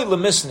Kaboy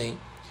Lemisni,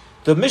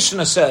 the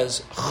Mishnah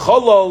says,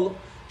 Cholol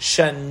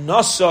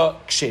Shenasa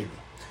Ksheru.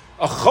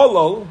 A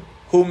Cholol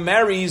who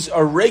marries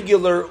a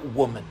regular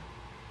woman.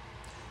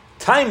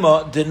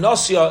 Taima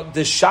Denosya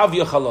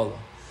Deshavya Chalala.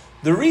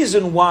 The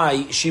reason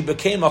why she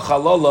became a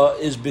Chalala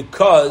is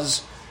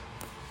because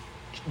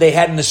they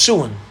had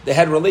Nesuin, they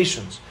had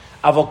relations.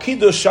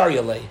 Avokido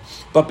Sharyale.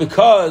 But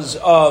because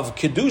of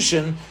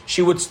Kedushin,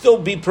 she would still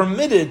be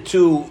permitted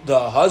to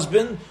the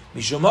husband,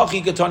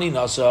 Mishumachi Katani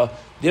Nasa.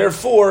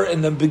 Therefore,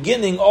 in the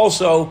beginning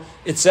also,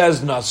 it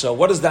says Nasa.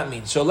 What does that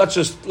mean? So let's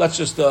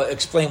just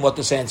explain what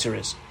this answer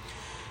is.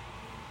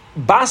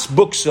 Bas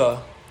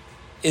Buksa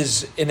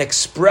is an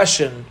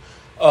expression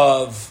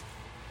of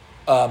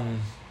a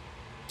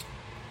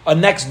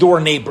next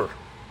door neighbor.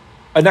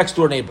 A next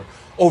door neighbor.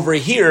 Over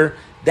here,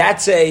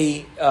 that's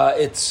I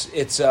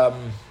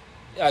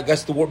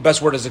guess the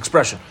best word is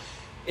expression.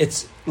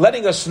 It's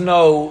letting us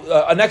know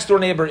a next door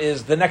neighbor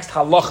is the next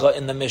halacha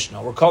in the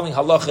Mishnah. We're calling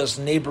halachas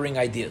neighboring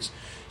ideas.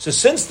 So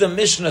since the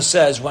Mishnah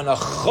says when a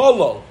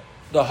cholol,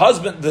 the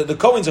husband, the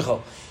Kohen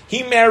Zechol,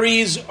 he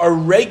marries a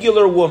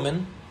regular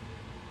woman,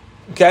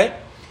 okay,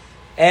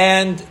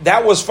 and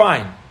that was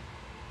fine.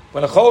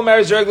 When a cholol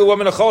marries a regular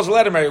woman, a cholol is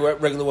allowed to marry a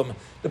regular woman.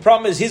 The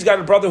problem is he's got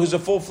a brother who's a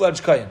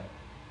full-fledged Kohen.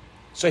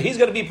 So he's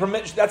going to be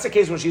permitted. That's the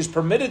case where she's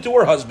permitted to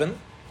her husband,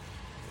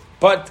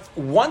 but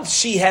once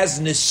she has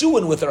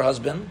Nisuin with her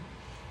husband,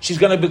 she's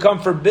going to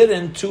become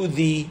forbidden to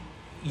the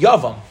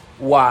Yavam.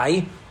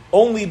 Why?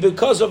 Only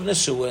because of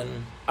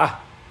Nisuin.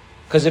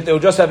 Because if they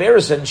would just have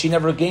Erison, she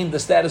never gained the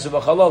status of a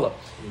Chalala.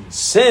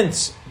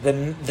 Since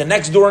the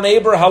next door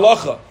neighbor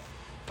halacha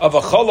of a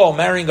Chalal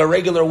marrying a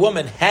regular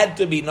woman had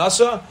to be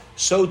Nasa,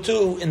 so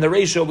too in the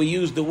ratio we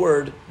use the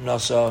word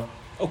Nasa.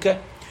 Okay.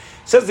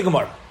 Says the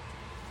Gemara.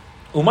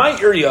 Umay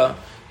Irya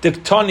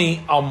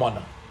diktani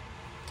almana.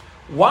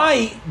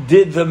 Why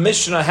did the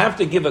Mishnah have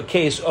to give a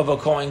case of a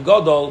Kohen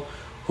Gadol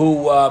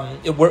who,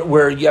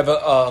 where you have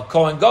a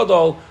Kohen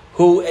Gadol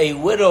who a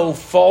widow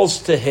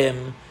falls to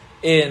him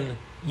in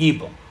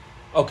Yibum?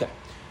 Okay.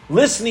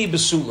 Lisni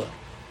Besula.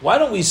 Why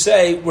don't we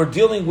say we're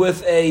dealing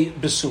with a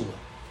Besula?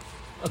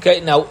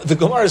 Okay, now the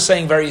Gemara is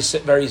saying very,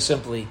 very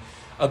simply,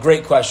 a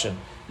great question.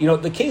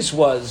 The case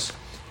was,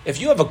 if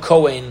you have a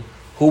Kohen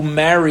who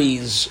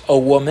marries a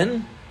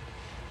woman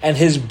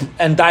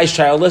and dies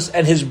childless,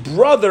 and his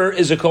brother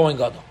is a Kohen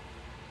Gadol.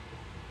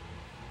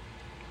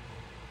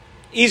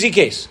 Easy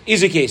case.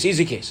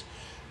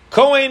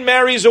 Kohen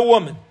marries a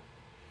woman.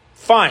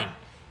 Fine.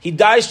 He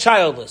dies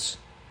childless.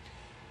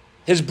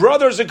 His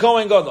brother is a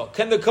Kohen Gadol.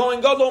 Can the Kohen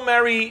Gadol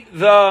marry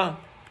the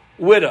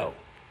widow?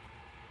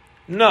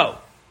 No.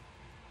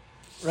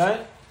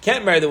 Right?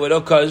 Can't marry the widow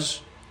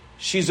because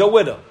she's a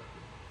widow.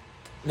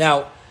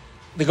 Now,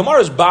 the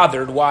Gemara is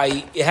bothered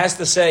why it has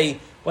to say,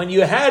 when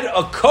you had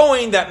a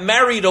Kohen that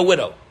married a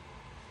widow.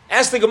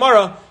 Ask the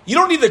Gemara, you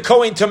don't need the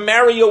Kohen to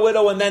marry a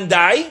widow and then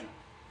die.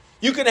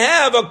 You can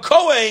have a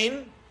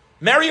Kohen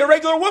marry a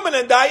regular woman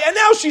and die, and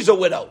now she's a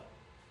widow.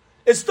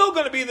 It's still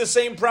going to be the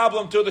same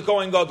problem to the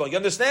Kohen Gadol. You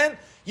understand?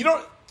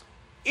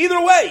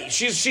 Either way,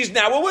 she's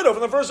now a widow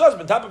from the first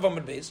husband. Top of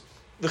Amud Beis.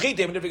 The Chitim,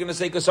 if you're going to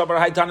say Kasabar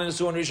Haitan and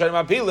Nesuan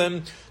Rishayim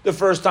Apilim, the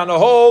first Tana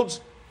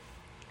holds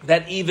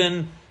that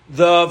even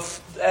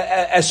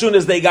as soon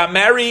as they got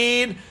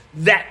married,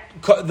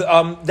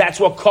 that's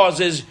what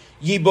causes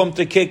Yibum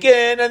to kick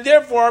in, and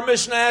therefore our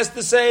Mishnah has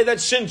to say that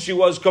since she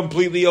was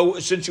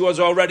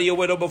already a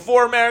widow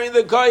before marrying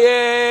the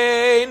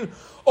Kohen,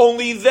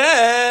 only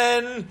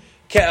then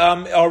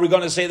are we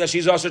going to say that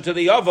she's usher to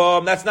the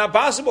Yavam? That's not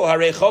possible.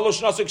 If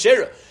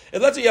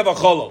let's say you have a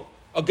Cholo,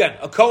 again,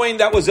 a Kohen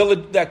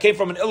that came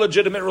from an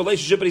illegitimate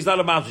relationship, but he's not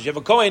a mamzer. You have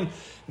a Kohen,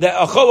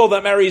 a Cholo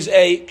that marries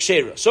a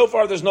Kshera. So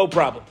far, there's no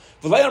problem.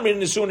 We don't say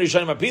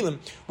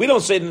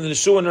that in the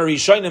Nisuan or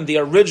Rishayim, the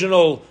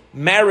original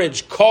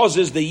marriage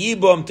causes the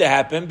Yibum to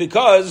happen,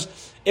 because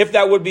if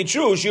that would be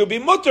true, she would be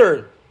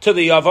mutter to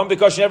the Yavam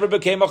because she never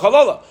became a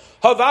Chalala.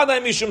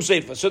 Havadai Mishum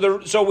Seifa.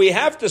 So we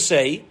have to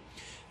say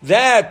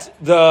that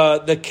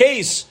the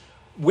case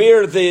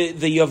where the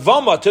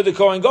Yavama to the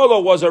Kohen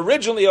Gadol was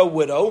originally a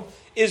widow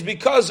is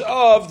because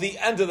of the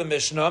end of the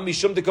Mishnah,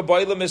 Mishum de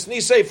Kabayla Misni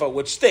Seifa,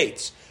 which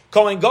states,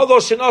 Kohen Gadol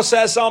Shenasa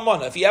Es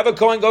Almana. If you have a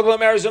Kohen Gadol that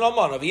marries an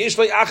Almana,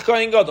 V'yishlei Ach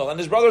Kohen Gadol, and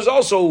his brother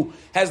also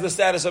has the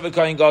status of a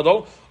Kohen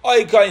Gadol,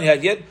 or Kohen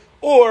Hedyet,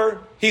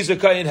 or he's a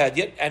Kohen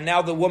Hedyet, and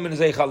now the woman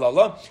is a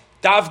Chalala,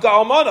 Davka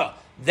Almana.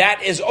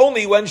 That is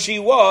only when she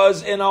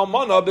was in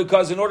Almana,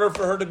 because in order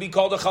for her to be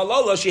called a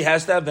Chalala, she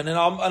has to have been an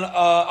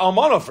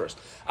Almana first.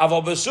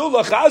 Aval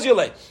Besula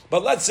Chazile.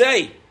 But let's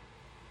say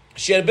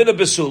she had been a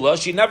Besula,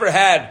 she never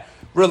had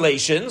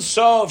relations,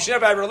 so if she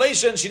never had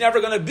relations, she's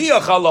never going to be a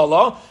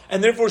Chalala,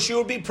 and therefore she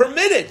would be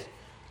permitted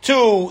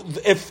to,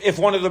 if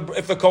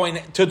the Kohen,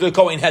 to the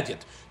Kohen Hedyet,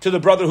 to the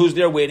brother who's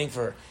there waiting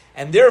for her.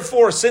 And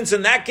therefore, since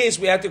in that case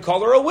we had to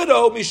call her a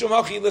widow, Mishum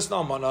Hachilas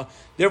Nalmana,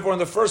 therefore in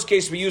the first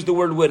case we use the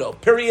word widow.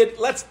 Period.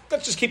 Let's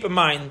just keep in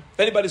mind, if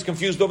anybody's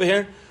confused over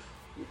here,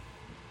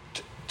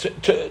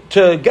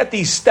 to get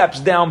these steps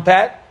down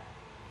pat,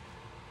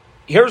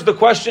 here's the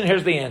question,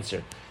 here's the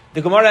answer.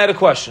 The Gemara had a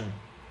question.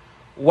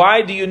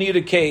 Why do you need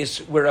a case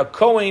where a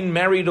Kohen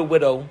married a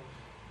widow,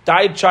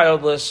 died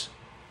childless,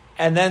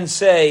 and then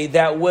say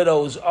that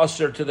widow's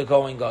usher to the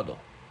Kohen Gadol?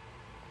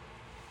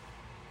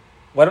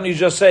 Why don't you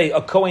just say a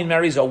Kohen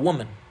marries a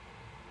woman,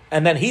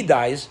 and then he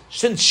dies,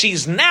 since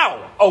she's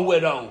now a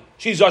widow,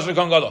 she's usher to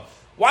Kohen Gadol?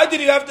 Why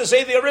did you have to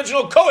say the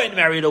original Kohen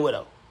married a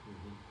widow?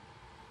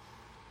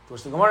 Of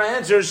course, the Gemara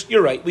answers,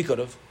 you're right, we could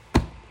have.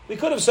 We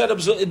could have said,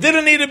 it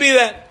didn't need to be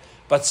that.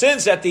 But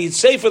since at the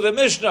Sefer of the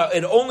Mishnah,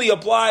 it only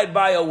applied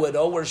by a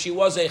widow, where she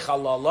was a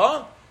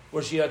Chalala,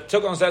 where she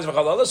took on the status of a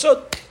Chalala,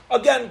 so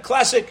again,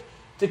 classic,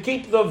 to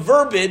keep the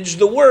verbiage,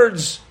 the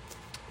words,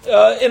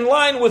 in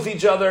line with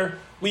each other,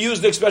 we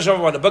use the expression of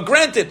a woman. But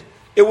granted,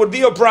 it would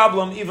be a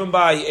problem even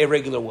by a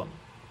regular woman.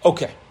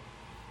 Okay.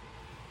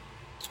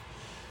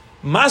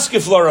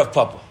 Maskeflor of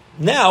Papa.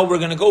 Now we're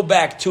going to go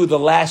back to the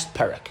last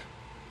parak.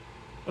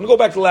 We're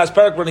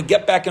going to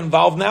get back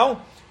involved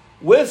now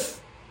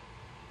with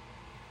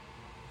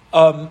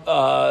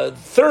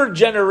third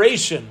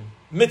generation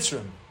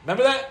Mitzrim.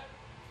 Remember that?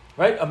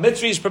 Right? A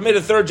Mitzri is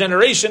permitted third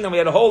generation, and we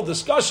had a whole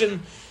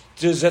discussion.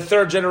 There's a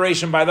third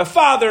generation by the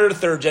father,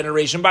 third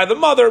generation by the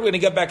mother. We're going to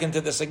get back into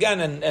this again,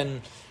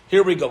 and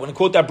here we go. I'm going to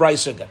quote that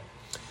Bryce again.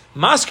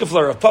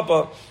 Maskefler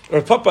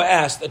of Papa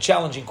asked a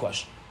challenging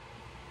question.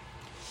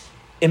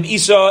 Im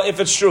Isa, if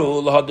it's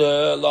true, lahad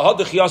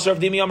chiyasar of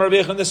dimi amar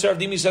Rabbi Yechon, the Sar of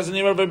dimi says in the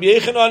name of Rabbi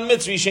Yechon on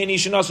Mitzri Sheni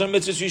Shenasa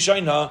Mitzri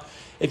Shayna.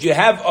 If you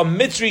have a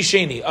Mitzri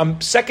Sheni,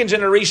 a second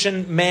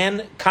generation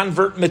man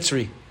convert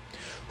Mitzri,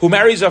 who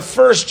marries a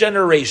first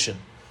generation,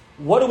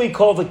 what do we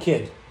call the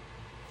kid?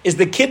 Is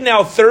the kid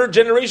now third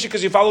generation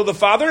because you follow the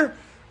father,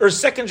 or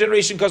second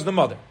generation because of the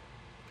mother?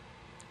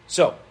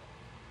 So,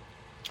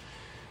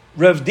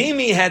 Rav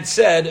Dimi had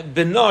said,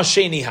 Bina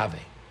Sheni Have.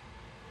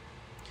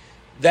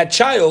 That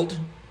child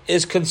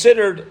is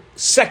considered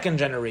second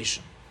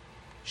generation.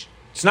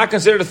 It's not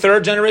considered a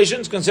third generation,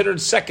 it's considered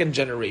second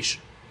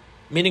generation.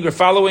 Meaning we're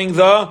following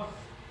the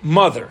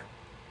mother.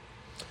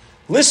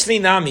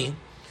 Listening Nami,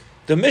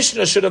 the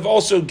Mishnah should have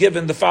also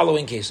given the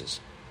following cases.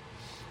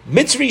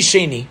 Mitzri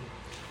Sheni.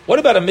 What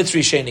about a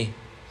Mitzri Sheni?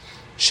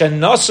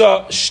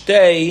 Shenasa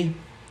Shtei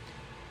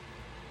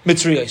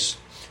Mitzriyos.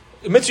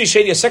 Mitzri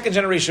Sheni, a second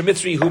generation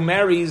Mitzri who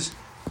marries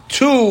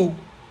two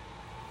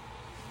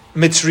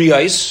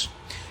Mitzriyos.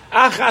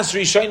 Achas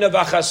Rishayna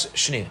v'achas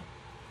Shnia.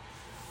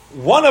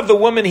 One of the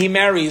women he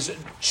marries,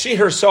 she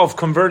herself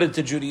converted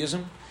to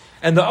Judaism,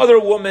 and the other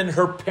woman,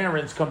 her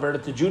parents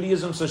converted to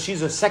Judaism, so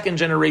she's a second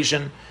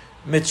generation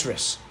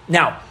Mitzris.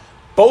 Now,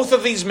 both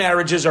of these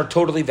marriages are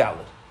totally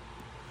valid.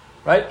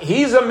 Right?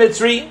 He's a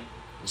Mitzri,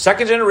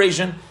 second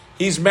generation.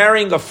 He's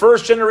marrying a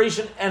first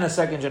generation and a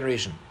second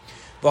generation.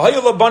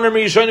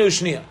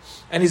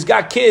 And he's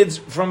got kids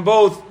from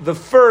both the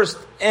first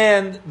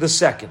and the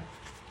second.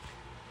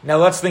 Now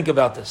let's think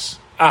about this.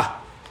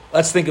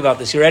 Let's think about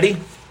this. You ready?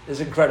 This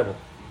is incredible.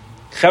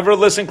 Chevra,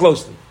 listen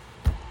closely.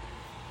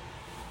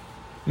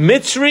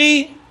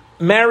 Mitzri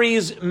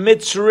marries two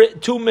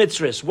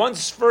Mitzris.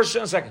 One's first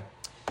and second.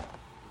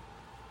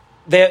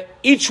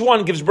 Each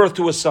one gives birth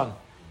to a son.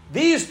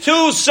 These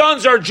two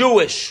sons are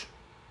Jewish.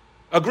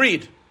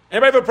 Agreed.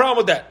 Anybody have a problem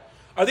with that?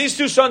 Are these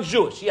two sons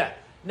Jewish? Yeah.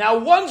 Now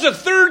one's a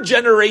third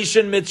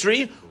generation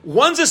Mitzri,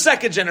 one's a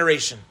second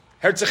generation.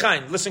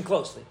 Herzechaim, listen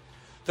closely.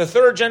 The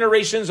third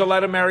generation is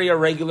allowed to marry a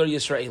regular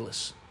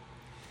Yisraelis.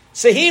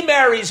 So he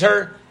marries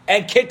her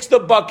and kicks the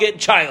bucket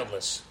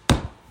childless.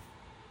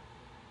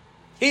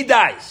 He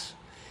dies.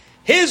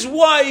 His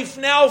wife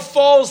now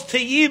falls to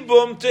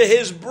Yibum to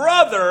his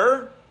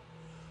brother,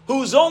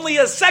 who's only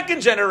a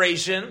second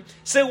generation.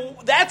 So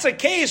that's a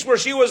case where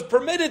she was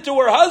permitted to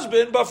her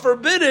husband, but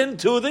forbidden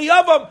to the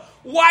Yavam.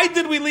 Why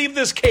did we leave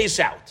this case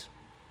out?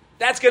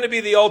 That's going to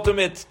be the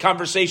ultimate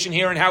conversation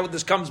here and how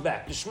this comes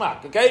back.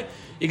 Yishmak, okay?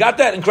 You got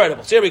that?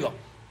 Incredible. So here we go.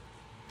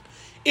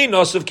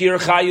 Inosav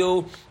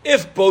Kirachayu,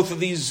 if both of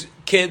these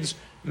kids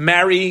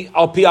marry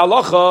al pi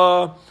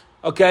halacha,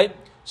 okay,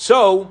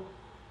 so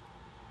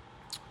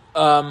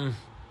mutaris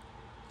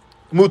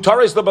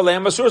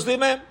lebalem masuras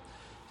leimem.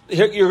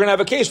 Here you're going to have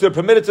a case. They're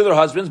permitted to their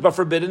husbands, but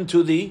forbidden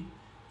to the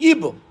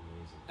yibum,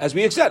 as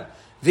we have said.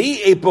 The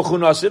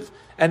epochunasiv,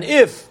 and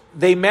if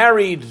they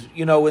married,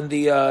 in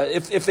the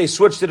if they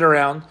switched it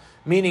around,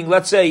 meaning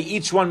let's say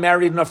each one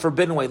married in a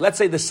forbidden way. Let's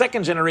say the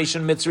second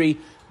generation Mitzri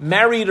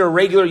married a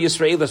regular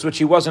Yisraelis, which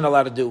he wasn't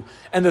allowed to do,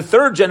 and the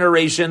third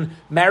generation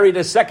married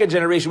a second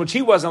generation, which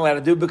he wasn't allowed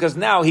to do because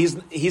now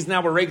he's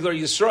now a regular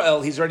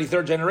Yisrael. He's already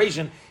third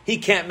generation. He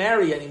can't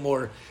marry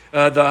anymore.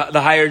 The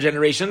higher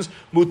generations,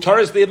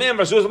 mutaris li'amim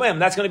versus lamb.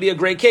 That's going to be a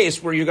great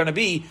case where you're going to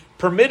be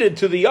permitted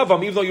to the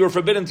yavam, even though you were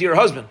forbidden to your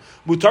husband.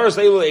 Mutaris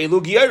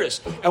le'elu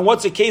giyaris. And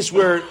what's a case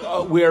where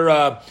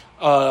a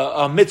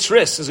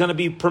mitzris is going to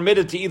be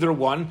permitted to either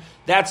one?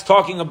 That's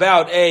talking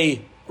about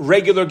a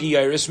regular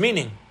giyaris,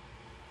 meaning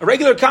a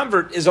regular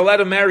convert is allowed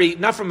to marry,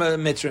 not from a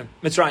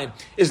Mitzrayim,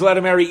 is allowed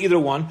to marry either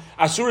one.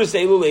 Asuris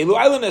le'elu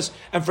islandess,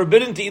 and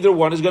forbidden to either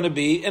one is going to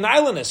be an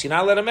islandess. You're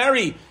not allowed to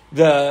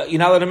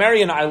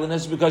marry an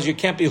islandess because you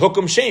can't be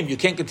hukum shame. You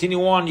can't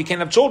continue on. You can't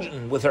have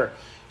children with her.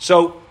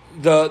 So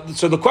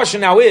the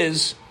question now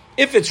is,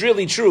 if it's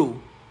really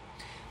true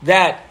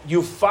that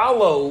you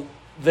follow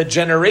the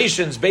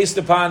generations based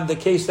upon the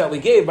case that we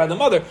gave by the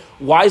mother,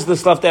 why is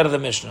this left out of the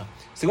Mishnah?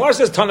 So the Gemara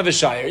says ton of a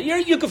shire.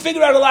 You can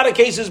figure out a lot of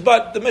cases,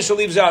 but the Mishnah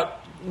leaves out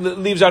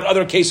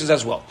other cases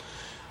as well.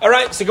 All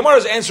right, so Gemara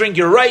is answering,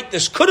 you're right,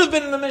 this could have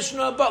been in the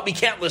Mishnah, but we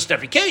can't list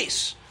every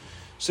case.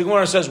 So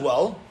Gemara says,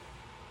 well,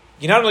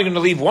 you're not only going to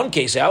leave one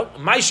case out,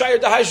 my shire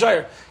to high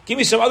shire. Give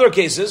me some other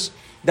cases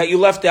that you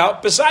left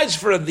out besides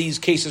for these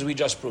cases we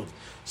just proved.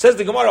 Says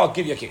the Gemara, I'll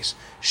give you a case.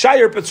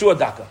 Shire Petzua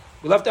Daka.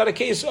 We left out a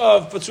case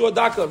of Petzua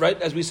Daka,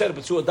 right? As we said,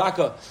 Petzua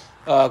Daka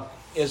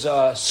is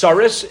a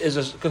saris,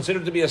 is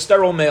considered to be a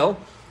sterile male,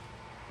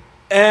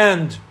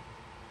 and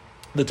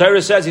the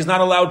Torah says he's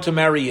not allowed to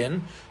marry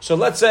in. So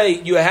let's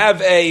say you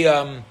have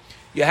a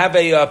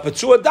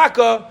Petzua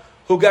Daka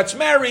who gets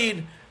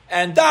married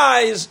and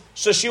dies,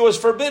 so she was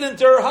forbidden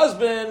to her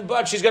husband,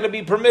 but she's going to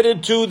be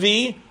permitted to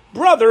the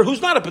brother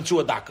who's not a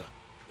Petzua Daka.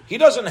 He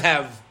doesn't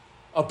have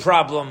a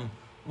problem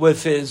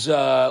with his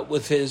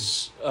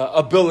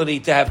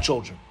ability to have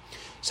children.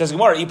 Says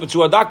Gemara,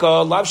 Petzua Daka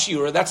lav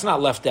shiura. That's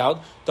not left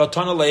out.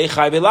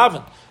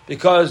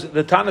 Because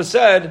the Tana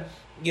said,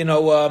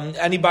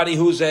 anybody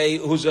who's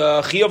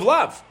a chi of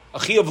lav. A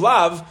chi of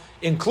lav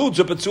includes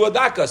a Petzua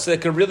Daka, so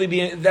it could really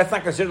be, that's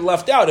not considered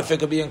left out if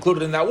it could be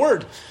included in that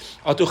word.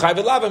 No,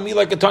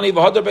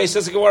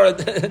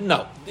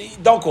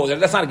 don't call it.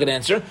 That's not a good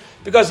answer,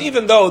 because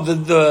even though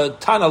the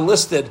Tana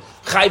listed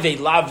chayve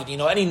lav,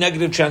 any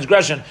negative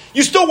transgression,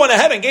 you still went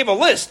ahead and gave a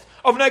list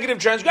of negative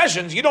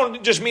transgressions. You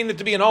don't just mean it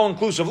to be an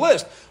all-inclusive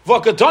list. These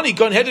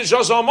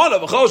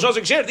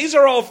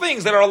are all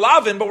things that are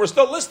lavin, but we're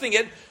still listing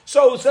it.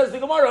 So says the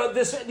Gemara,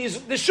 this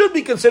should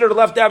be considered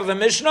left out of the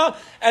Mishnah,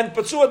 and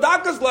Patsua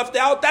Daka is left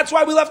out. That's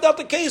why we left out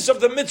the case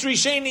of the Mitzri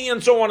Sheni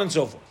and so on and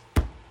so forth.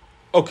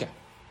 Okay.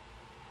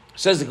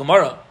 Says the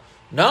Gemara,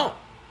 no.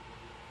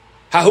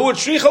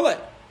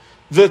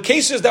 The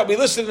cases that we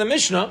listed in the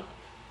Mishnah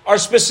are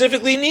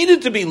specifically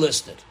needed to be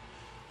listed.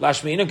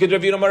 Lashmina could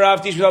Rav Yudam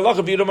Marav teach with Allah.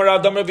 Rav Yudam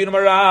Marav, Dam Rav Yudam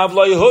Marav,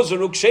 Lo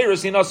Yehuzaru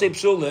Ksheris Hinasei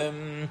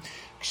Psulim.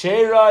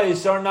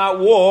 Ksheris are not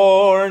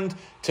warned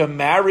to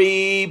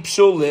marry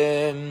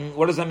Psulim.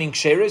 What does that mean,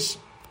 Ksheris?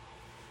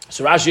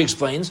 So Rashi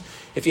explains,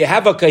 if you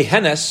have a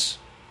Kehenes,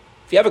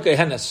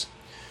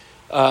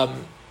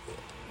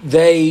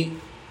 they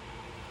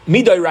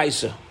Midai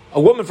Raisa,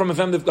 a woman from a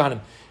family of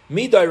Kohanim,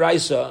 Midai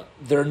Raisa,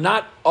 they're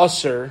not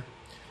usher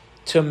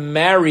to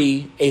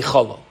marry a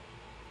cholol.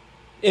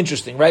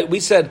 Interesting, right? We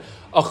said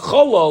a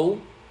cholol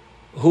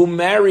who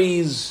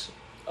marries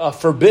a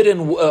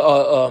forbidden,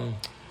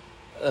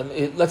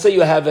 let's say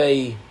you have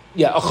a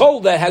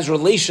cholol that has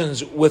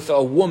relations with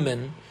a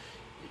woman,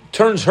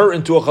 turns her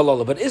into a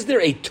cholol. But is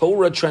there a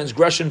Torah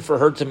transgression for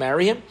her to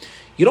marry him?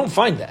 You don't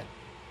find that.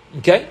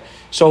 Okay?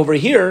 So over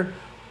here,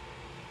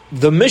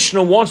 the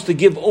Mishnah wants to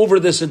give over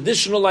this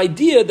additional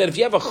idea that if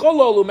you have a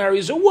cholol who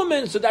marries a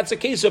woman, so that's a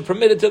case of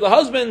permitted to the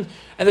husband,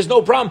 and there's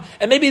no problem.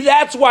 And maybe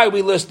that's why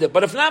we list it.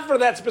 But if not for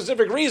that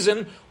specific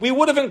reason, we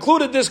would have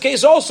included this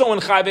case also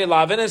in Chayve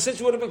Lavin. And since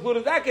we would have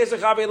included that case in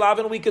Chayve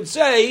Lavin, we could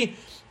say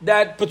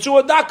that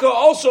Patsua Daka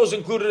also is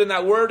included in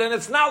that word, and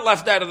it's not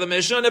left out of the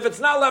Mishnah. And if it's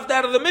not left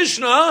out of the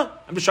Mishnah,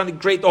 I'm just trying to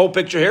create the whole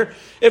picture here.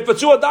 If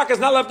Patsua Daka is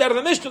not left out of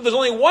the Mishnah, there's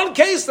only one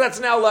case that's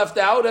now left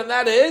out, and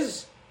that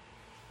is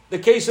the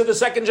case of the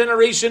second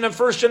generation and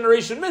first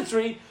generation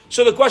Mitzri.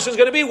 So the question is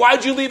going to be, why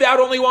did you leave out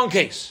only one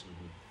case?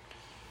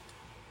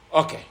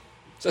 Okay.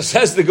 So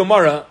says the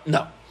Gemara,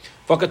 no.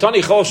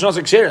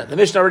 The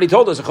Mishnah already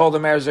told us a chol that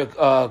marries a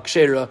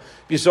kshera,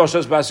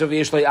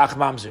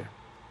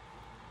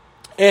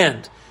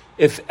 and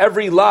if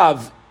every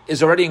lav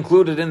is already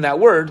included in that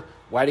word,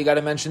 why do you got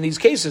to mention these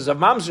cases of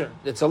mamzer?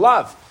 It's a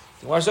lav.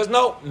 The Gemara says,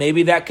 no,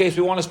 maybe that case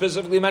we want to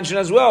specifically mention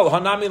as well.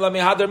 Hanami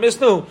lamihadar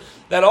misnu.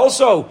 That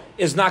also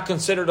is not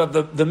considered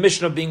of the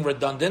Mishnah being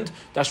redundant.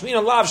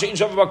 Tashmin lav she'in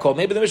shava bakol.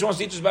 Maybe the Mishnah wants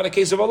to teach us about a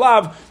case of a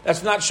lav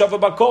that's not shava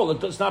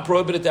bakol. It's not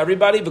prohibited to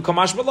everybody.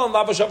 B'kamash malon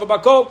lava shava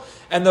bakol.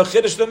 And the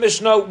Chiddush of the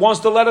Mishnah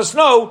wants to let us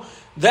know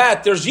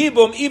that there's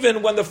yibum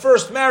even when the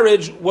first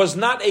marriage was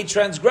not a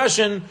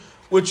transgression,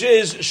 which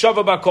is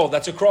shava bakol.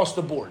 That's across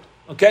the board.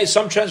 Okay,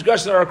 some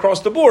transgressions are across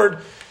the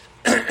board.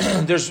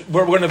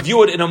 We're going to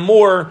view it in a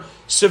more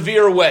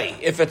severe way.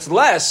 If it's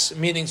less,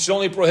 meaning it's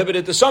only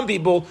prohibited to some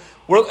people,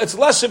 it's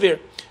less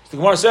severe. The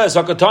Gemara says,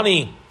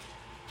 Hakatani,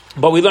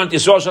 but we learned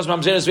Yisrael Shas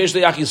Mamzeres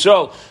V'Yishlei Ach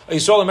Yisrael.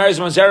 Yisrael marries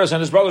Mamzeres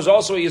and his brother's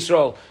also a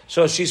Yisrael.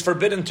 So she's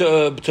forbidden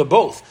to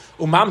both.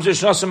 Umamzer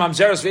Shnas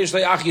Mamzeres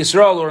V'Yishlei Ach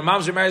Yisrael, or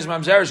Mamzer marries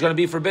Mamzeres is going to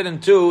be forbidden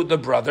to the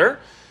brother.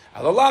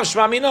 Alalav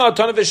Shmamina,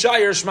 Ton of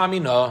V'Shayir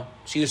Shmamina.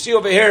 So you see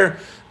over here,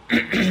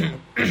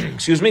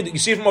 excuse me, you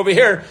see from over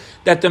here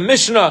that the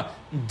Mishnah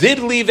did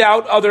leave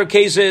out other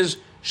cases,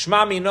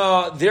 Shma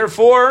Mina.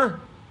 Therefore,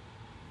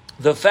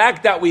 the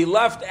fact that we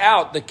left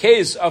out the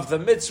case of the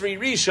Mitzri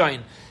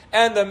Rishon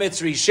and the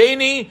Mitzri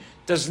Sheni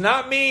does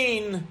not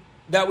mean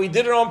that we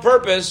did it on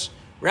purpose.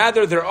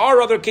 Rather, there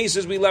are other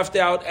cases we left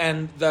out,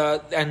 and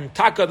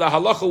Taka, the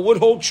halacha, would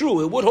hold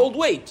true. It would hold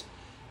weight.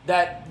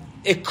 That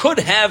it could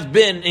have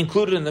been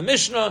included in the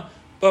Mishnah,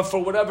 but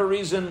for whatever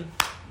reason,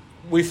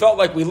 we felt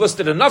like we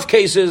listed enough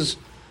cases,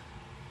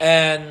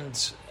 and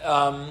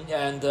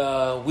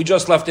we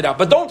just left it out.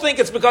 But don't think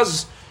it's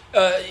because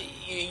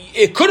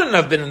it couldn't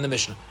have been in the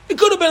Mishnah. It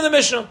could have been in the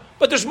Mishnah,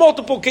 but there's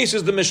multiple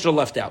cases the Mishnah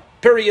left out.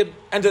 Period.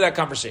 End of that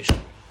conversation.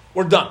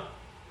 We're done.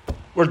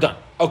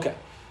 Okay.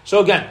 So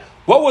again,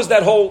 what was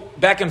that whole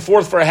back and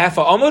forth for a half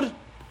a amud?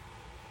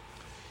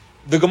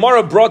 The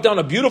Gemara brought down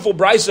a beautiful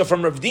brisa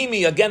from Rav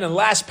Dimi, again in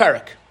last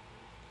parak,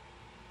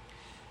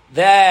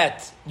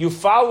 that you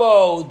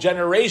follow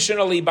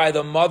generationally by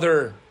the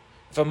mother.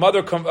 If a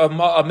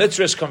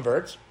mitzvah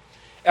converts,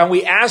 and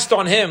we asked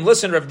on him,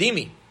 listen, Rav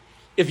Dimi,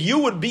 if you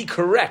would be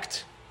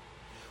correct,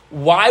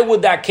 why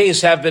would that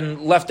case have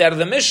been left out of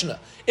the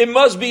Mishnah? It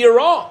must be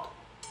wrong.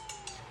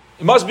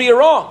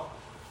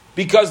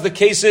 Because the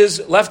case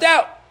is left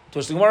out. To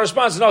which the Gemara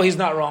responds, no, he's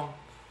not wrong.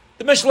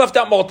 The Mishnah left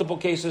out multiple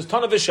cases,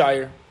 ton of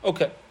Ishayir.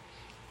 Okay,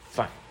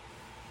 fine.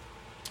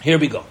 Here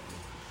we go.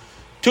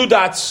 2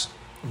 dots,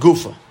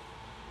 Gufa.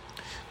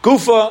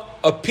 Gufa,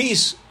 a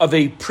piece of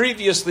a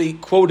previously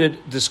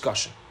quoted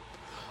discussion.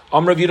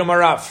 Rav Yudam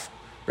Marav.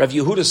 Rav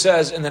Yehuda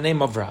says in the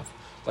name of Rav,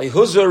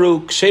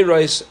 Lehuzaru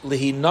ksherois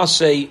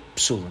lihinasei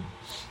psulim.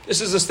 This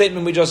is the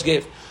statement we just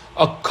gave.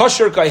 A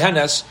kosher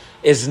kaihenes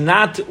is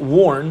not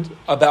warned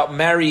about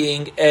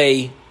marrying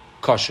a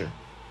kosher.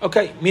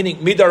 Okay, meaning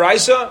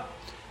midaraisa,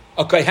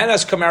 a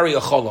kaihenes can marry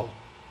a cholol.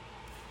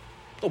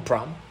 No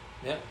problem.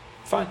 Yeah,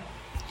 fine.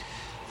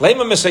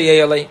 Lema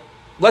Misayele.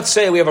 Let's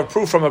say we have a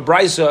proof from a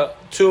Brisa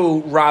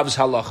to Rav's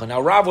halacha.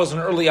 Now, Rav was an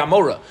early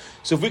Amora,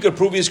 so if we could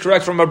prove he's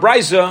correct from a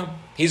Brisa,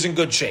 he's in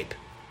good shape.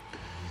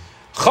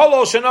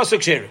 Cholol shenas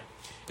kshera.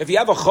 If you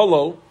have a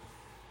cholol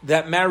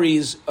that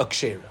marries a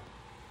kshera,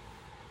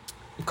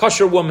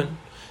 kosher woman,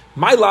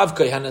 my lav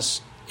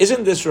kohenes,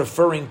 isn't this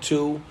referring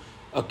to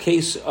a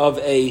case of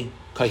a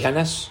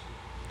kohenes,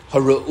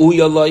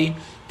 haru'uyaloi,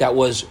 that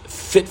was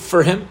fit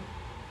for him?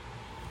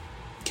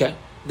 Okay,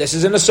 this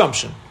is an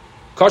assumption.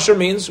 Kosher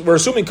means, we're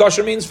assuming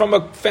kosher means from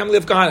a family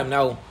of Kohanim.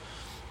 Now,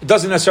 it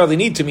doesn't necessarily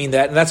need to mean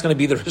that, and that's going to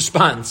be the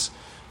response.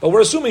 But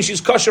we're assuming she's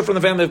kosher from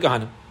the family of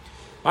Kohanim.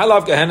 My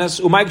love Kohenes,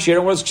 umay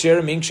ksher, what does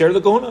ksher mean? Ksher the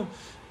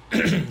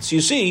Kohuna. So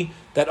you see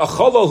that a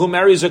cholol who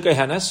marries a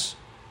Kohenes,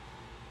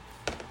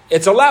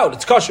 it's allowed,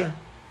 it's kosher.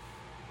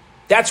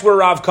 That's where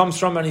Rav comes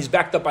from, and he's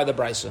backed up by the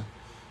Brisa.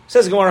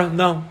 Says Gemara,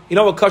 no. You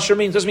know what kosher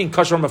means? It doesn't mean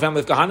kosher from a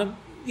family of Kohanim.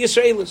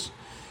 Yisraelis.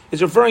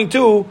 It's referring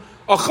to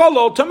a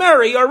cholol to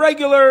marry a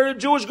regular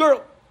Jewish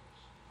girl.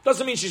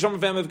 Doesn't mean she's from a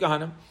family of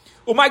Kohanim.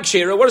 Umay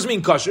ksher, what does it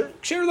mean kosher?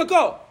 Ksher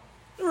l'ko,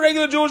 a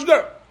regular Jewish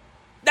girl.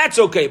 That's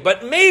okay,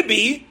 but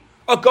maybe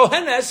a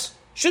kohenes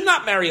should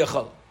not marry a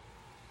cholol.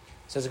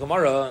 Says the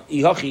Gemara,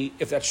 ihachi,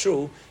 if that's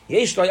true,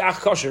 yesh lo ach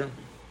kosher.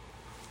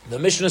 The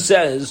Mishnah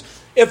says,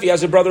 if he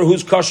has a brother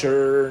who's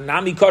kosher,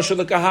 nami kosher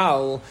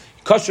l'kahal,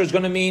 kosher is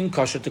going to mean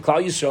kosher to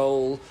Klal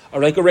Yisrael,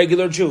 or like a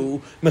regular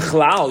Jew.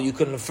 Michlal, you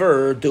can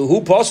refer to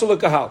who posel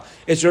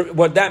l'kahal.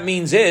 What that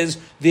means is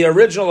the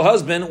original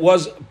husband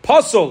was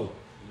posel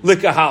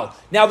l'kahal.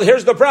 Now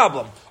here's the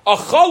problem: a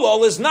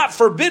cholol is not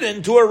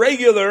forbidden to a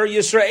regular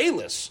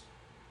Yisraelis.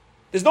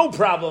 There's no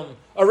problem.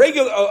 A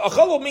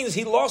cholol means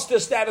he lost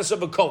the status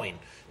of a Kohen.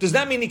 Does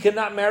that mean he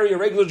cannot marry a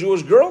regular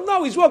Jewish girl?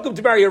 No, he's welcome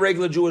to marry a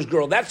regular Jewish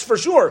girl. That's for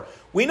sure.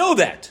 We know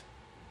that.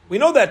 We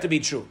know that to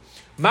be true.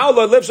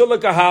 Ma'ula lives on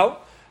l'kahal,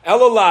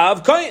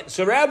 elalav kohen.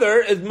 So rather,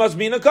 it must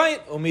mean a kohen.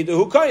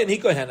 Umidahu kohen, he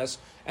kohenes.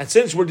 And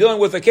since we're dealing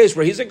with a case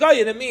where he's a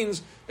kohen, it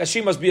means that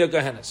she must be a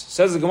kohenes.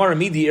 Says the Gemara,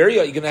 midi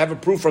area, you're going to have a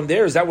proof from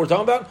there? Is that what we're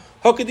talking about?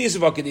 Hakadisa,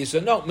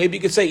 vakadisa. No, maybe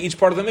you could say each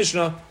part of the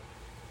Mishnah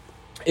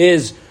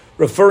is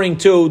referring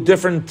to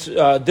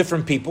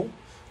different people.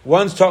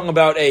 One's talking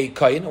about a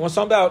kohen, and one's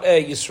talking about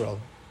a Yisrael.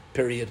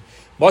 Period.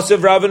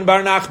 Moshev Ravin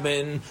Bar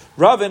Nachman.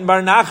 Ravin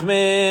Bar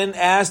Nachman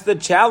asked the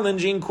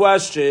challenging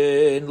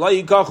question. Lo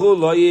yikachu,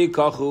 lo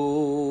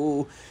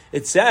yikachu.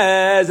 It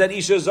says that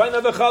Isha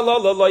Zaina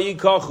v'chalala lo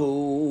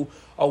yikachu.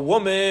 A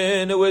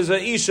woman who is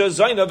a Isha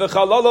Zaina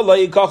v'chalala lo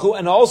yikachu,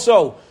 and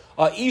also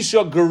a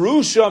Isha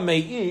Gerusha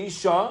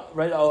Meisha,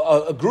 right?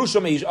 A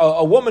Gerusha Meisha,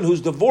 a woman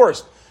who's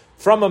divorced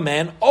from a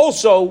man,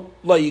 also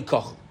lo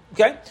yikachu.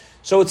 Okay?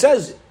 So it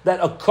says that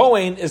a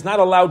Kohen is not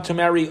allowed to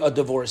marry a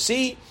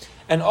divorcee,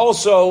 and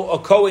also a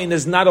Kohen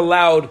is not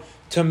allowed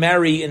to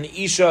marry an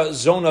Isha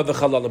Zona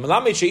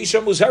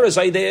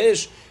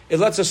v'chalala. It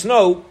lets us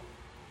know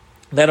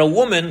that a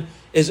woman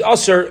is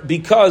usher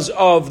because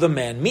of the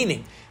man.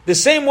 Meaning, the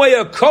same way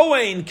a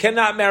Kohen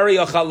cannot marry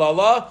a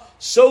chalala,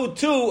 so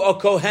too a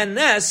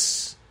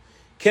Kohenes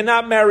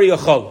cannot marry a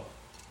challah.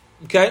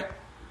 Okay?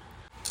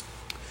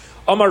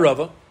 Amar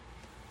Rava.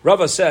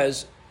 Rava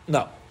says,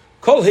 no.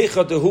 Kol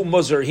heichadehu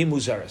muzar hi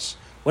muzaris.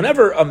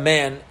 Whenever a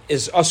man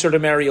is usher to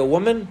marry a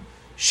woman,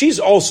 she's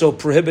also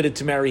prohibited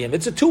to marry him.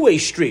 It's a two-way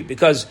street,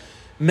 because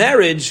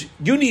marriage,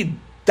 you need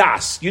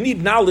das, you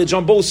need knowledge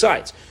on both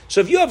sides. So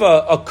if you have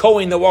a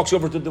Kohen that walks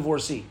over to the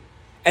divorcee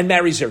and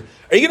marries her,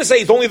 are you going to say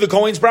it's only the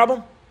Kohen's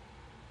problem?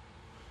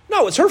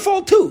 No, it's her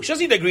fault too. She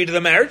doesn't need to agree to the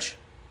marriage.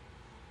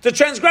 It's a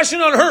transgression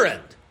on her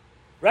end,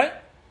 right?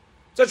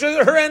 It's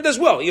her end as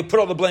well. You put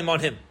all the blame on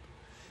him.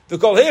 The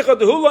kol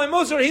heichadehu lo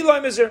muzar hi lo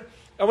mizar.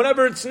 And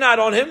whenever it's not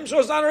on him, so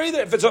it's not on her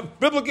either. If it's a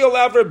biblically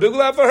allowed for her, biblically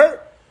allowed for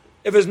her.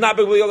 If it's not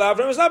biblically allowed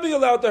for him, it's not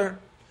biblically allowed to her.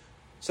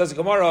 Says the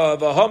Gemara,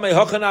 v'hamei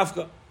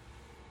hachanafka.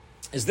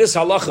 Is this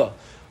halacha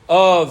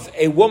of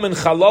a woman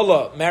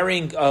chalala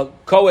marrying a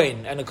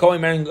Kohen and a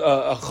Kohen marrying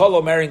a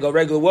challah marrying a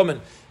regular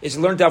woman is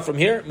learned out from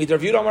here? Mitar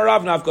V'yud Amar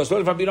Rav nafka. So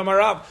learned from V'yud Amar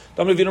Rav.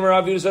 Tamar V'yud Amar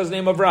Rav. V'yud says the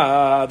name of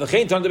Rav. The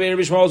Chain Tan Debei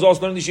Rabbi Shmuel is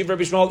also learning the Shiva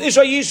Rabbi Shmuel.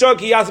 Isha Yisha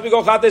ki yatzim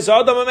b'kol chates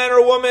Adam, a man or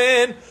a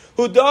woman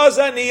who does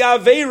any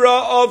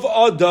avera of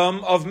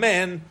Adam, of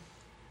man.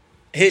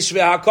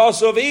 Hishve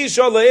hakosov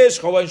Isha leish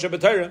cholein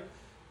shebetayra.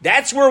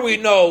 That's where we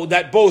know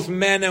that both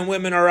men and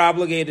women are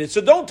obligated.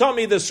 So don't tell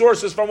me the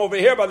source is from over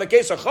here by the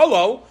case of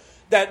Cholo,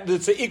 that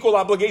it's an equal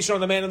obligation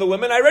on the man and the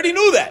women. I already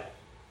knew that.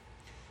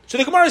 So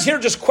the Gemara is here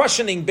just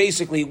questioning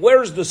basically,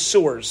 where's the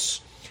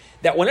source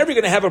that whenever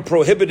you're going to have a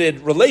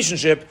prohibited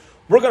relationship,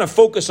 we're going to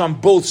focus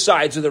on both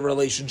sides of the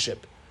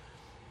relationship.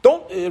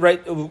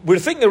 Right? We're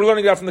thinking that we're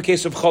learning that from the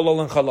case of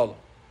Chalal and Chalala.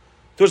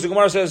 Towards the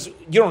Gemara says,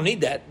 you don't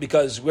need that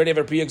because we already have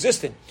a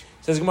pre-existing.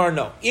 Says Gemara,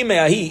 no.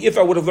 If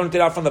I would have learned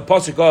it out from the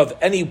pasuk of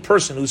any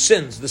person who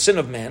sins, the sin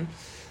of man,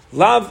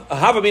 lav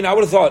havabin, I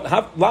would have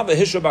thought lav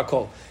ahisha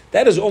bakol.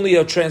 That is only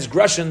a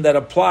transgression that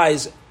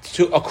applies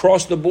to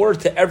across the board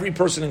to every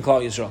person in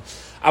Klal Yisrael.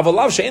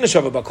 Avalav she'ena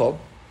shava bakol.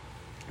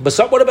 But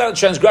what about a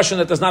transgression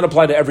that does not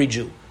apply to every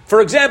Jew? For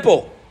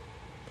example,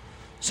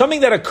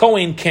 something that a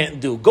Kohen can't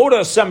do. Go to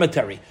a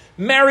cemetery,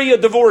 marry a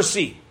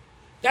divorcee.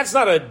 That's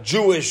not a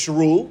Jewish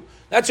rule.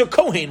 That's a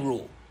Kohen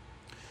rule.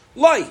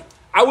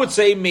 I would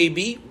say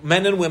maybe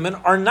men and women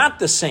are not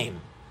the same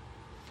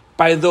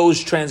by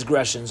those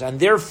transgressions. And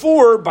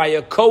therefore, by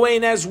a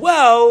Kohen as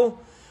well,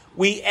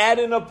 we add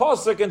in a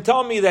pasuk and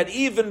tell me that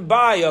even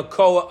by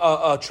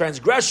a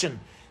transgression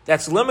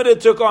that's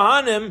limited to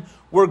Kohanim,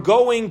 we're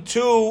going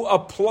to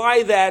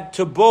apply that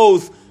to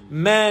both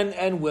men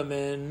and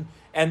women.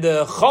 And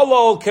the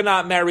Cholol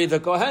cannot marry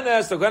the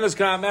Kohenes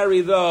cannot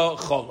marry the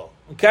Cholol.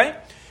 Okay?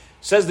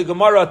 Says the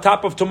Gemara,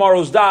 top of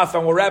tomorrow's daf,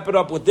 and we'll wrap it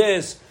up with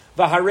this.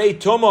 V'harei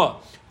Tumah.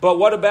 But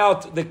what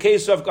about the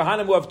case of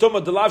Kohanim who have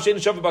Tumah? The Lav Shein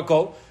Shaveh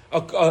Bakol.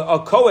 A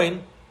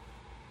Kohen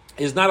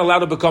is not allowed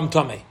to become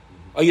Tameh.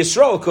 A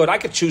Yisrael could. I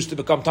could choose to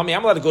become Tameh.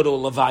 I'm allowed to go to a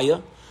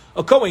Levaya.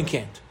 A Kohen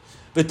can't.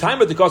 The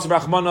time of the cause of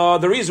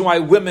Rachmana, the reason why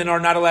women are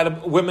not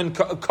allowed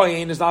to,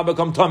 Kohen is not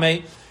become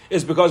Tameh,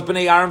 is because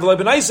B'nai Aaron v'lei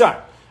B'nai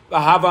Isar.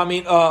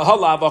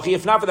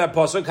 If not for that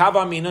pasuk,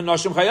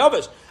 Nashim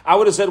Chayavas. I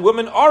would have said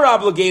women are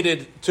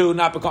obligated to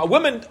not become.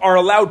 Women are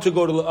allowed to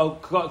go to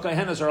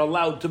Kohenes are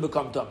allowed to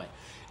become Tameh.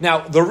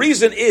 Now the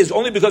reason is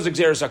only because of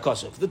Xeris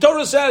HaKosov. The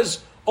Torah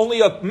says only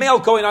a male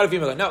Kohen, not a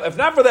female Kohen. Now, if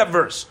not for that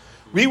verse,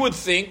 we would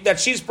think that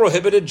she's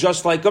prohibited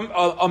just like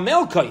a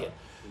male Kohen.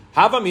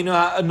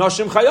 Havamina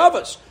Nashim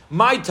Chayavas.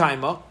 My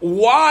timer,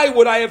 why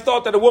would I have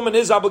thought that a woman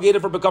is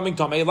obligated for becoming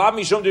Tameh?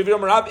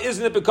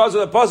 Isn't it because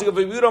of the pasuk of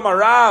Yehuda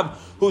Marab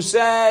who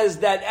says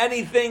that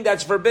anything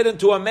that's forbidden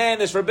to a man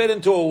is forbidden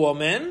to a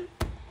woman?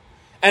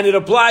 And it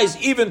applies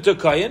even to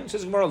Kayin.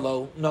 Says Gemara,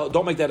 no,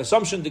 don't make that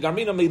assumption.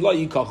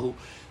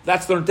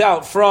 That's learned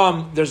out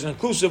from, there's an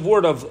inclusive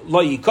word of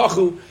lo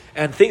yikachu,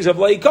 and things of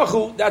lo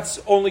yikachu, that's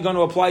only going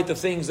to apply to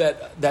things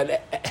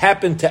that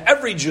happen to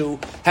every Jew,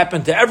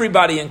 happen to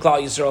everybody in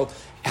Klal Yisrael.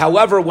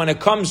 However, when it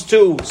comes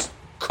to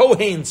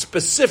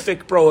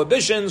Kohen-specific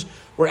prohibitions,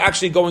 we're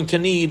actually going to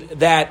need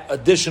that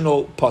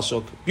additional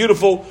pasuk.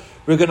 Beautiful.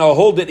 We're going to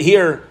hold it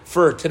here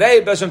for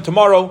today. Besem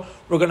tomorrow,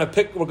 we're going to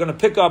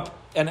pick up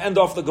and end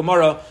off the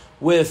Gemara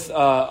with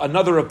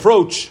another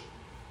approach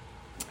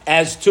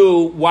as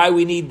to why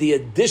we need the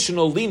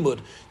additional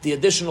limud, the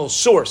additional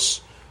source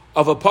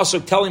of a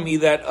pasuk telling me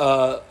that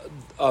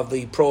of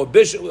the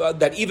prohibition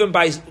that even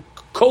by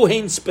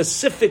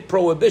Kohen-specific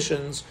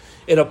prohibitions,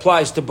 it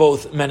applies to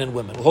both men and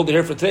women. We'll hold it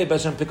here for today.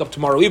 Best and pick up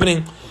tomorrow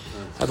evening.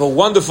 Have a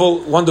wonderful,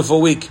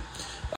 wonderful week.